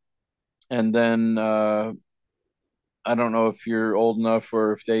minute, and then I don't know if you're old enough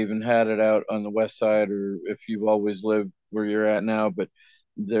or if they even had it out on the west side or if you've always lived where you're at now, but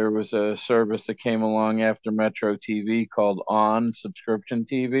there was a service that came along after Metro TV called On Subscription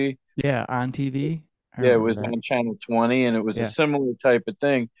TV. Yeah, on TV. I Yeah, it remember was that. on Channel 20 and it was a Yeah. similar type of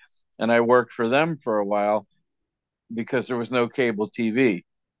thing. And I worked for them for a while because there was no cable TV.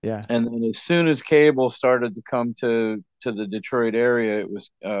 Yeah. And then as soon as cable started to come to the Detroit area, it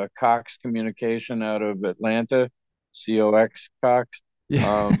was Cox Communication out of Atlanta, COX Cox. Yeah.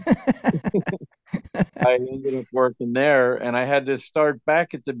 Um, I ended up working there, and I had to start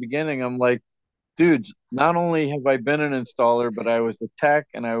back at the beginning. I'm like, dudes, not only have I been an installer, but I was a tech,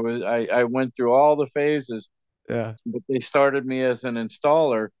 and I went through all the phases. Yeah. But they started me as an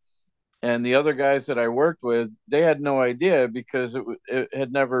installer, and the other guys that I worked with, they had no idea because it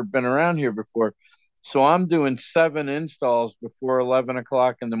had never been around here before. So I'm doing 7 installs before 11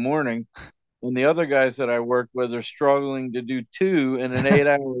 o'clock in the morning, and the other guys that I worked with are struggling to do two in an 8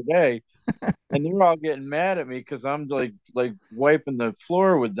 hour day, and they're all getting mad at me because I'm like wiping the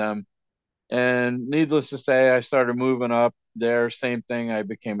floor with them. And needless to say, I started moving up there. Same thing. I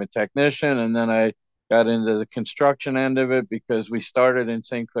became a technician, and then I got into the construction end of it because we started in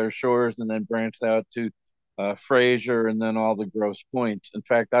St. Clair Shores and then branched out to Fraser and then all the Grosse Points. In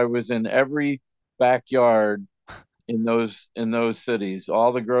fact, I was in every backyard in those cities,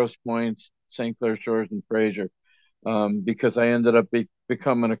 all the Grosse Points, St. Clair Shores, and Fraser, because I ended up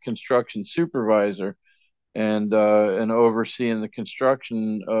becoming a construction supervisor and overseeing the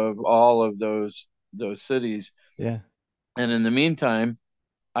construction of all of those cities. Yeah. And in the meantime,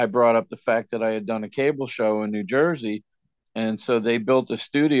 I brought up the fact that I had done a cable show in New Jersey, and so they built a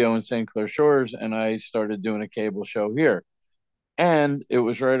studio in St. Clair Shores, and I started doing a cable show here. And it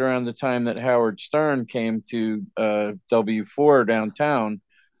was right around the time that Howard Stern came to W4 downtown,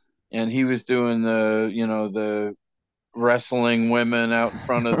 and he was doing the wrestling women out in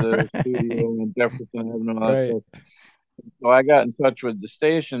front of the Right. studio in Jefferson Avenue and all that Right. stuff. So I got in touch with the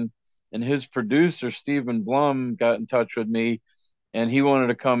station, and his producer Stephen Blum got in touch with me, and he wanted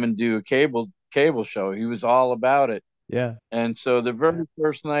to come and do a cable show. He was all about it. Yeah. And so the very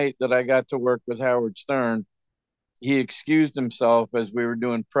first night that I got to work with Howard Stern, he excused himself as we were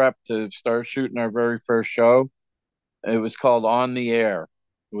doing prep to start shooting our very first show. It was called On the Air.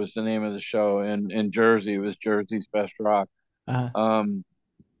 It was the name of the show in Jersey. It was Jersey's Best Rock. Uh, Um,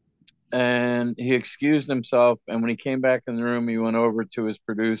 and he excused himself. And when he came back in the room, he went over to his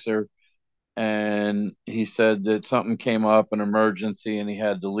producer and he said that something came up, an emergency, and he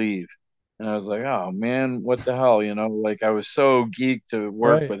had to leave. And I was like, oh man, what the hell? Like I was so geeked to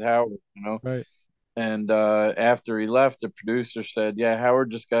work right. with Howard. Right. And after he left, the producer said, yeah,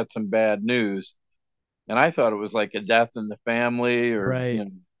 Howard just got some bad news. And I thought it was like a death in the family or, Right.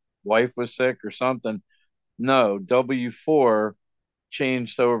 wife was sick or something. No, W4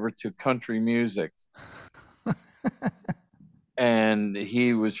 changed over to country music and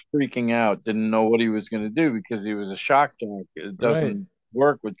he was freaking out, didn't know what he was going to do because he was a shock jock. It Right. doesn't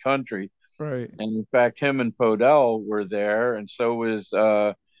work with country. Right. And in fact, him and Podell were there, and so was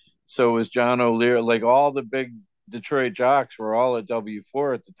John O'Leary. Like all the big Detroit jocks were all at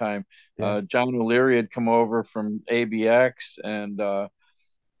W4 at the time. Yeah. John O'Leary had come over from ABX, and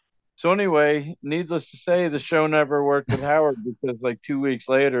so anyway, needless to say, the show never worked with Howard because like 2 weeks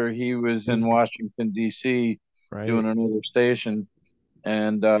later, he was He in was Washington D.C. doing right. another station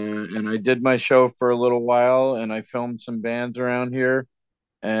and I did my show for a little while, and I filmed some bands around here,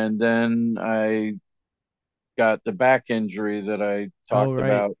 and then I got the back injury that I Oh, talked right.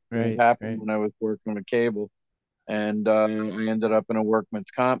 about. It Right. happened Right. when I was working with cable, and I ended up in a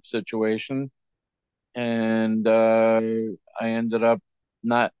workman's comp situation, and I ended up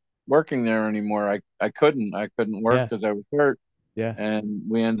not working there anymore. I couldn't work Yeah. because I was hurt, Yeah. and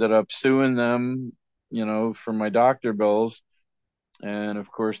we ended up suing them, for my doctor bills. And of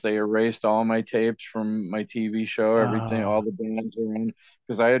course, they erased all my tapes from my TV show, everything, all Oh. the bands were in,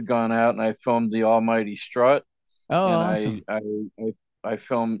 because I had gone out and I filmed the Almighty Strut, Oh, and awesome. I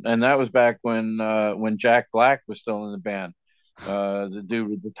filmed, and that was back when Jack Black was still in the band, the dude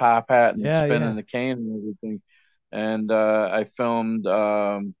with the top hat and Yeah. spinning Yeah. the cane and everything, and I filmed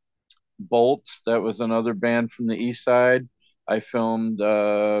Bolts, that was another band from the East Side. I filmed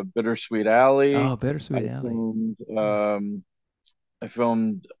Bittersweet Alley. Oh, I Bittersweet Alley. filmed Yeah. I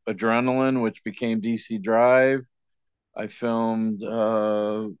filmed Adrenaline, which became DC Drive. I filmed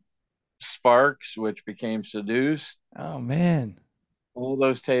Sparks, which became Seduce. Oh man, All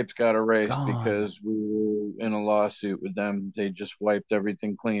those tapes got erased gone. because we were in a lawsuit with them. They just wiped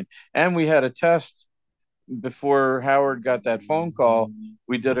everything clean. And we had a test before Howard got that phone call.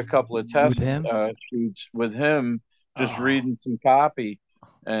 We did a couple of With test him? shoots with him, just Oh, reading some copy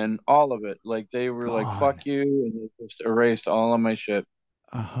and all of it. Like they were like, "Fuck gone. you," and they just erased all of my shit.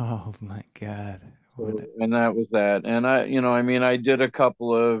 Oh my God. What? So, and that was that. And I mean, I did a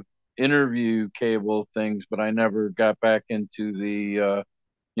couple of interview cable things, but I never got back into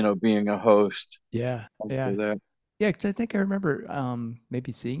being a host Yeah, after yeah, that. yeah. Because I think I remember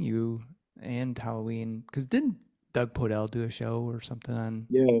maybe seeing you and Halloween. Because didn't Doug Podell do a show or something on?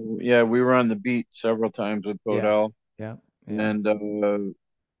 Yeah, yeah, we were on the beat several times with Yeah, Podell, yeah, yeah. and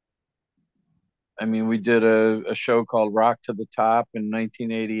I mean, we did a show called Rock to the Top in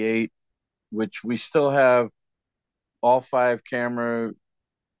 1988, which we still have all five camera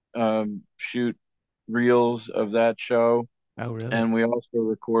shoot reels of that show. Oh really? And we also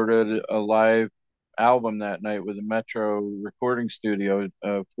recorded a live album that night with a Metro recording studio,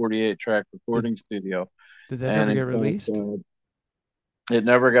 a 48 track Did recording studio. did that And ever in get fact, released? it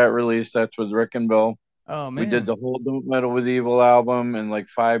never got released. That's with Rick and Bill. Oh We did man. the whole Don't Meddle with Evil album and like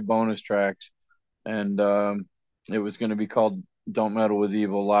five bonus tracks. And it was going to be called Don't Meddle with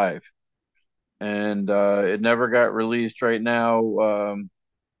Evil Live. And it never got released. Right now,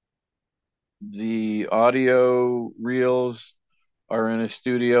 the audio reels are in a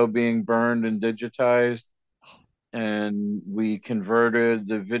studio being burned and digitized, and we converted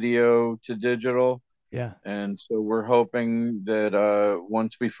the video to digital. Yeah. And so we're hoping that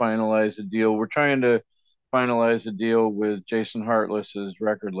once we finalize the deal, we're trying to finalize the deal with Jason Hartless's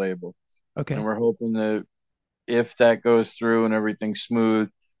record label. And Okay. we're hoping that if that goes through and everything's smooth,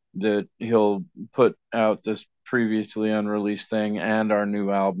 that he'll put out this previously unreleased thing and our new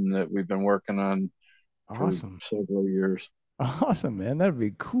album that we've been working on for Awesome. several years. Awesome, man. That'd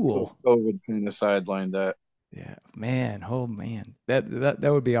be cool. COVID kind of sidelined that. Yeah, man. Oh man. That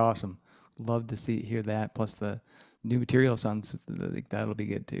would be awesome. Love to hear that. Plus the new material sounds like that'll be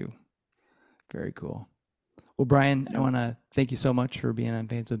good too. Very cool. Well, Brian, I Yeah. want to thank you so much for being on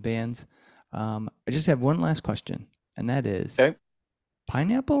Fans with Bands. I just have one last question, and that is Okay.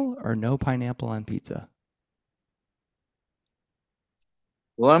 pineapple or no pineapple on pizza?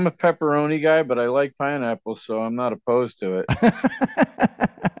 Well, I'm a pepperoni guy, but I like pineapple, so I'm not opposed to it.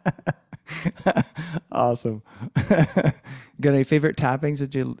 Awesome. Got any favorite toppings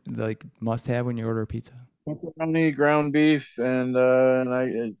that you like must have when you order a pizza? Pepperoni, ground beef, and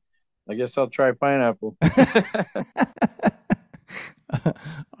I guess I'll try pineapple.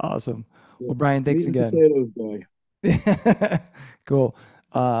 Awesome. Yeah. Well, Brian, thanks Meat and again. potatoes guy. Cool.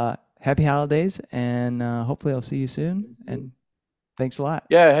 Happy holidays, and hopefully I'll see you soon. And thanks a lot.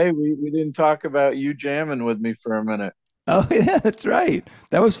 Yeah, hey, we didn't talk about you jamming with me for a minute. Oh yeah, that's right.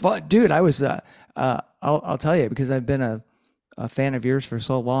 That was fun, dude. I was. I'll tell you because I've been a fan of yours for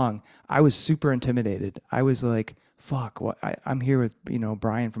so long. I was super intimidated. I was like, "Fuck! What? I'm here with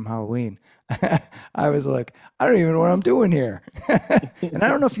Brian from Halloween." I was like, "I don't even know what I'm doing here." And I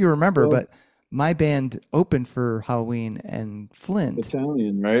don't know if you remember, Well, but my band opened for Halloween and Flint.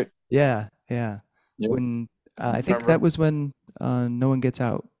 Italian, right? Yeah, yeah. Yep, When I think that remember? was when No One Gets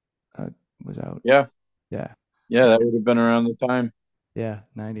Out uh, was out. Yeah, Yeah, yeah, and that would have been around the time. yeah,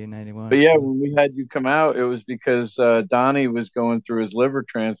 90 and But 91. yeah, when we had you come out, it was because Donnie was going through his liver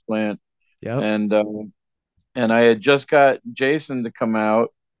transplant, Yep. and I had just got Jason to come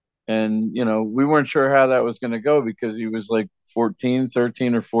out, and we weren't sure how that was going to go because he was like 14,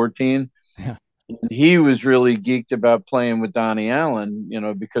 13 or 14. Yeah. And he was really geeked about playing with Donnie Allen,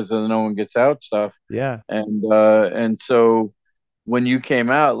 because of the No One Gets Out stuff. Yeah. And so when you came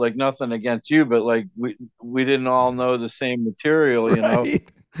out, like nothing against you, but like we didn't all know the same material. Right.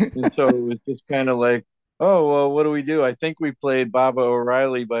 And so it was just kind of like, oh well, what do we do? I think we played Baba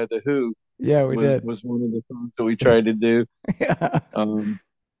O'Reilly by The Who Yeah, we was did. was one of the songs that we tried to do. Yeah. Um,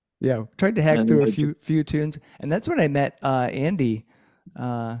 Yeah. Tried to hack and through a I just, few tunes. And that's when I met Andy.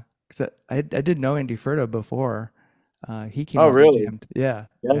 Cause I didn't know Andy Furta before. He came oh out and really? jammed. Yeah.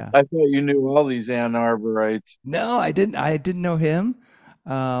 Yeah, Yeah. I thought you knew all these Ann Arborites. No, I didn't know him.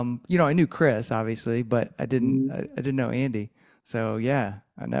 I knew Chris obviously, but Mm, I didn't know Andy. So yeah,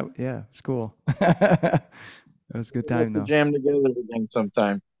 and yeah, it's cool. It was a good we'll have time to though. jam together again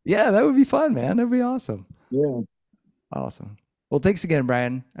sometime. Yeah, that would be fun, man. That'd be awesome. Yeah. Awesome. Well, thanks again,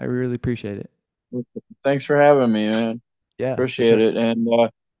 Brian. I really appreciate it. Thanks for having me, man. Yeah, for Appreciate sure. it. And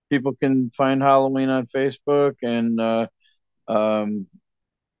people can find Halloween on Facebook, and Um,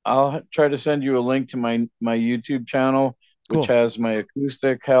 I'll try to send you a link to my YouTube channel, which Cool. has my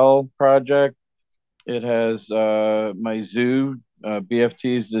acoustic hell project. It has my zoo,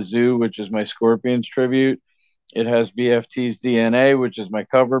 BFT's The Zoo, which is my Scorpions tribute. It has BFT's DNA, which is my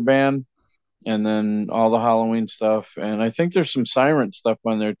cover band, and then all the Halloween stuff. And I think there's some Siren stuff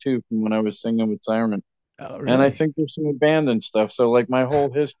on there too from when I was singing with Siren. Oh, And I really? think there's some abandoned stuff. So like my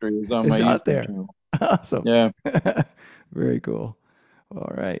whole history is on my It's out YouTube there. channel. Awesome. Yeah. Very cool.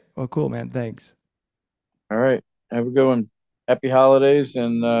 All right. Well, cool, man. Thanks. All right. Have a good one. Happy holidays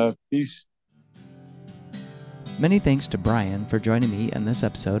and peace. Many thanks to Brian for joining me in this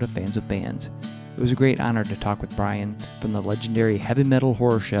episode of Fans of Bands. It was a great honor to talk with Brian from the legendary heavy metal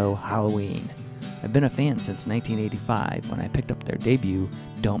horror show Halloween. I've been a fan since 1985 when I picked up their debut,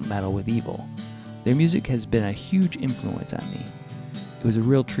 Don't Meddle with Evil. Their music has been a huge influence on me. It was a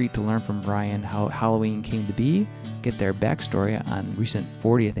real treat to learn from Brian how Halloween came to be, get their backstory on recent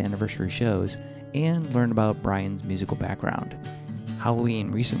 40th anniversary shows, and learn about Brian's musical background.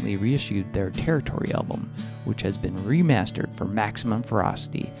 Halloween recently reissued their Territory album, which has been remastered for maximum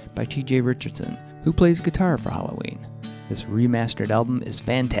ferocity by TJ Richardson, who plays guitar for Halloween. This remastered album is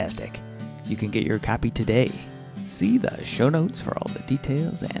fantastic. You can get your copy today. See the show notes for all the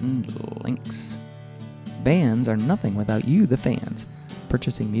details and links. Bands are nothing without you, the fans.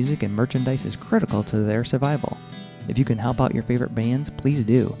 Purchasing music and merchandise is critical to their survival. If you can help out your favorite bands, please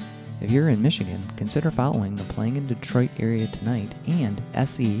do. If you're in Michigan, consider following the Playing in Detroit Area Tonight and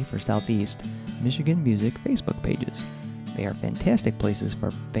SE for Southeast Michigan Music Facebook pages. They are fantastic places for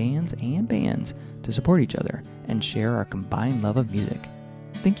fans and bands to support each other and share our combined love of music.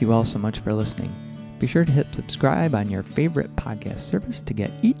 Thank you all so much for listening. Be sure to hit subscribe on your favorite podcast service to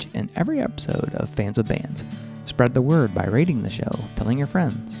get each and every episode of Fans with Bands. Spread the word by rating the show, telling your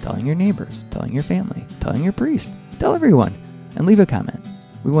friends, telling your neighbors, telling your family, telling your priest, tell everyone, and leave a comment.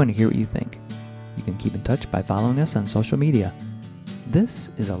 We want to hear what you think. You can keep in touch by following us on social media. This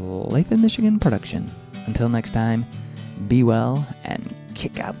is a Life in Michigan production. Until next time, be well and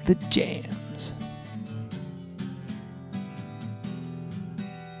kick out the jam.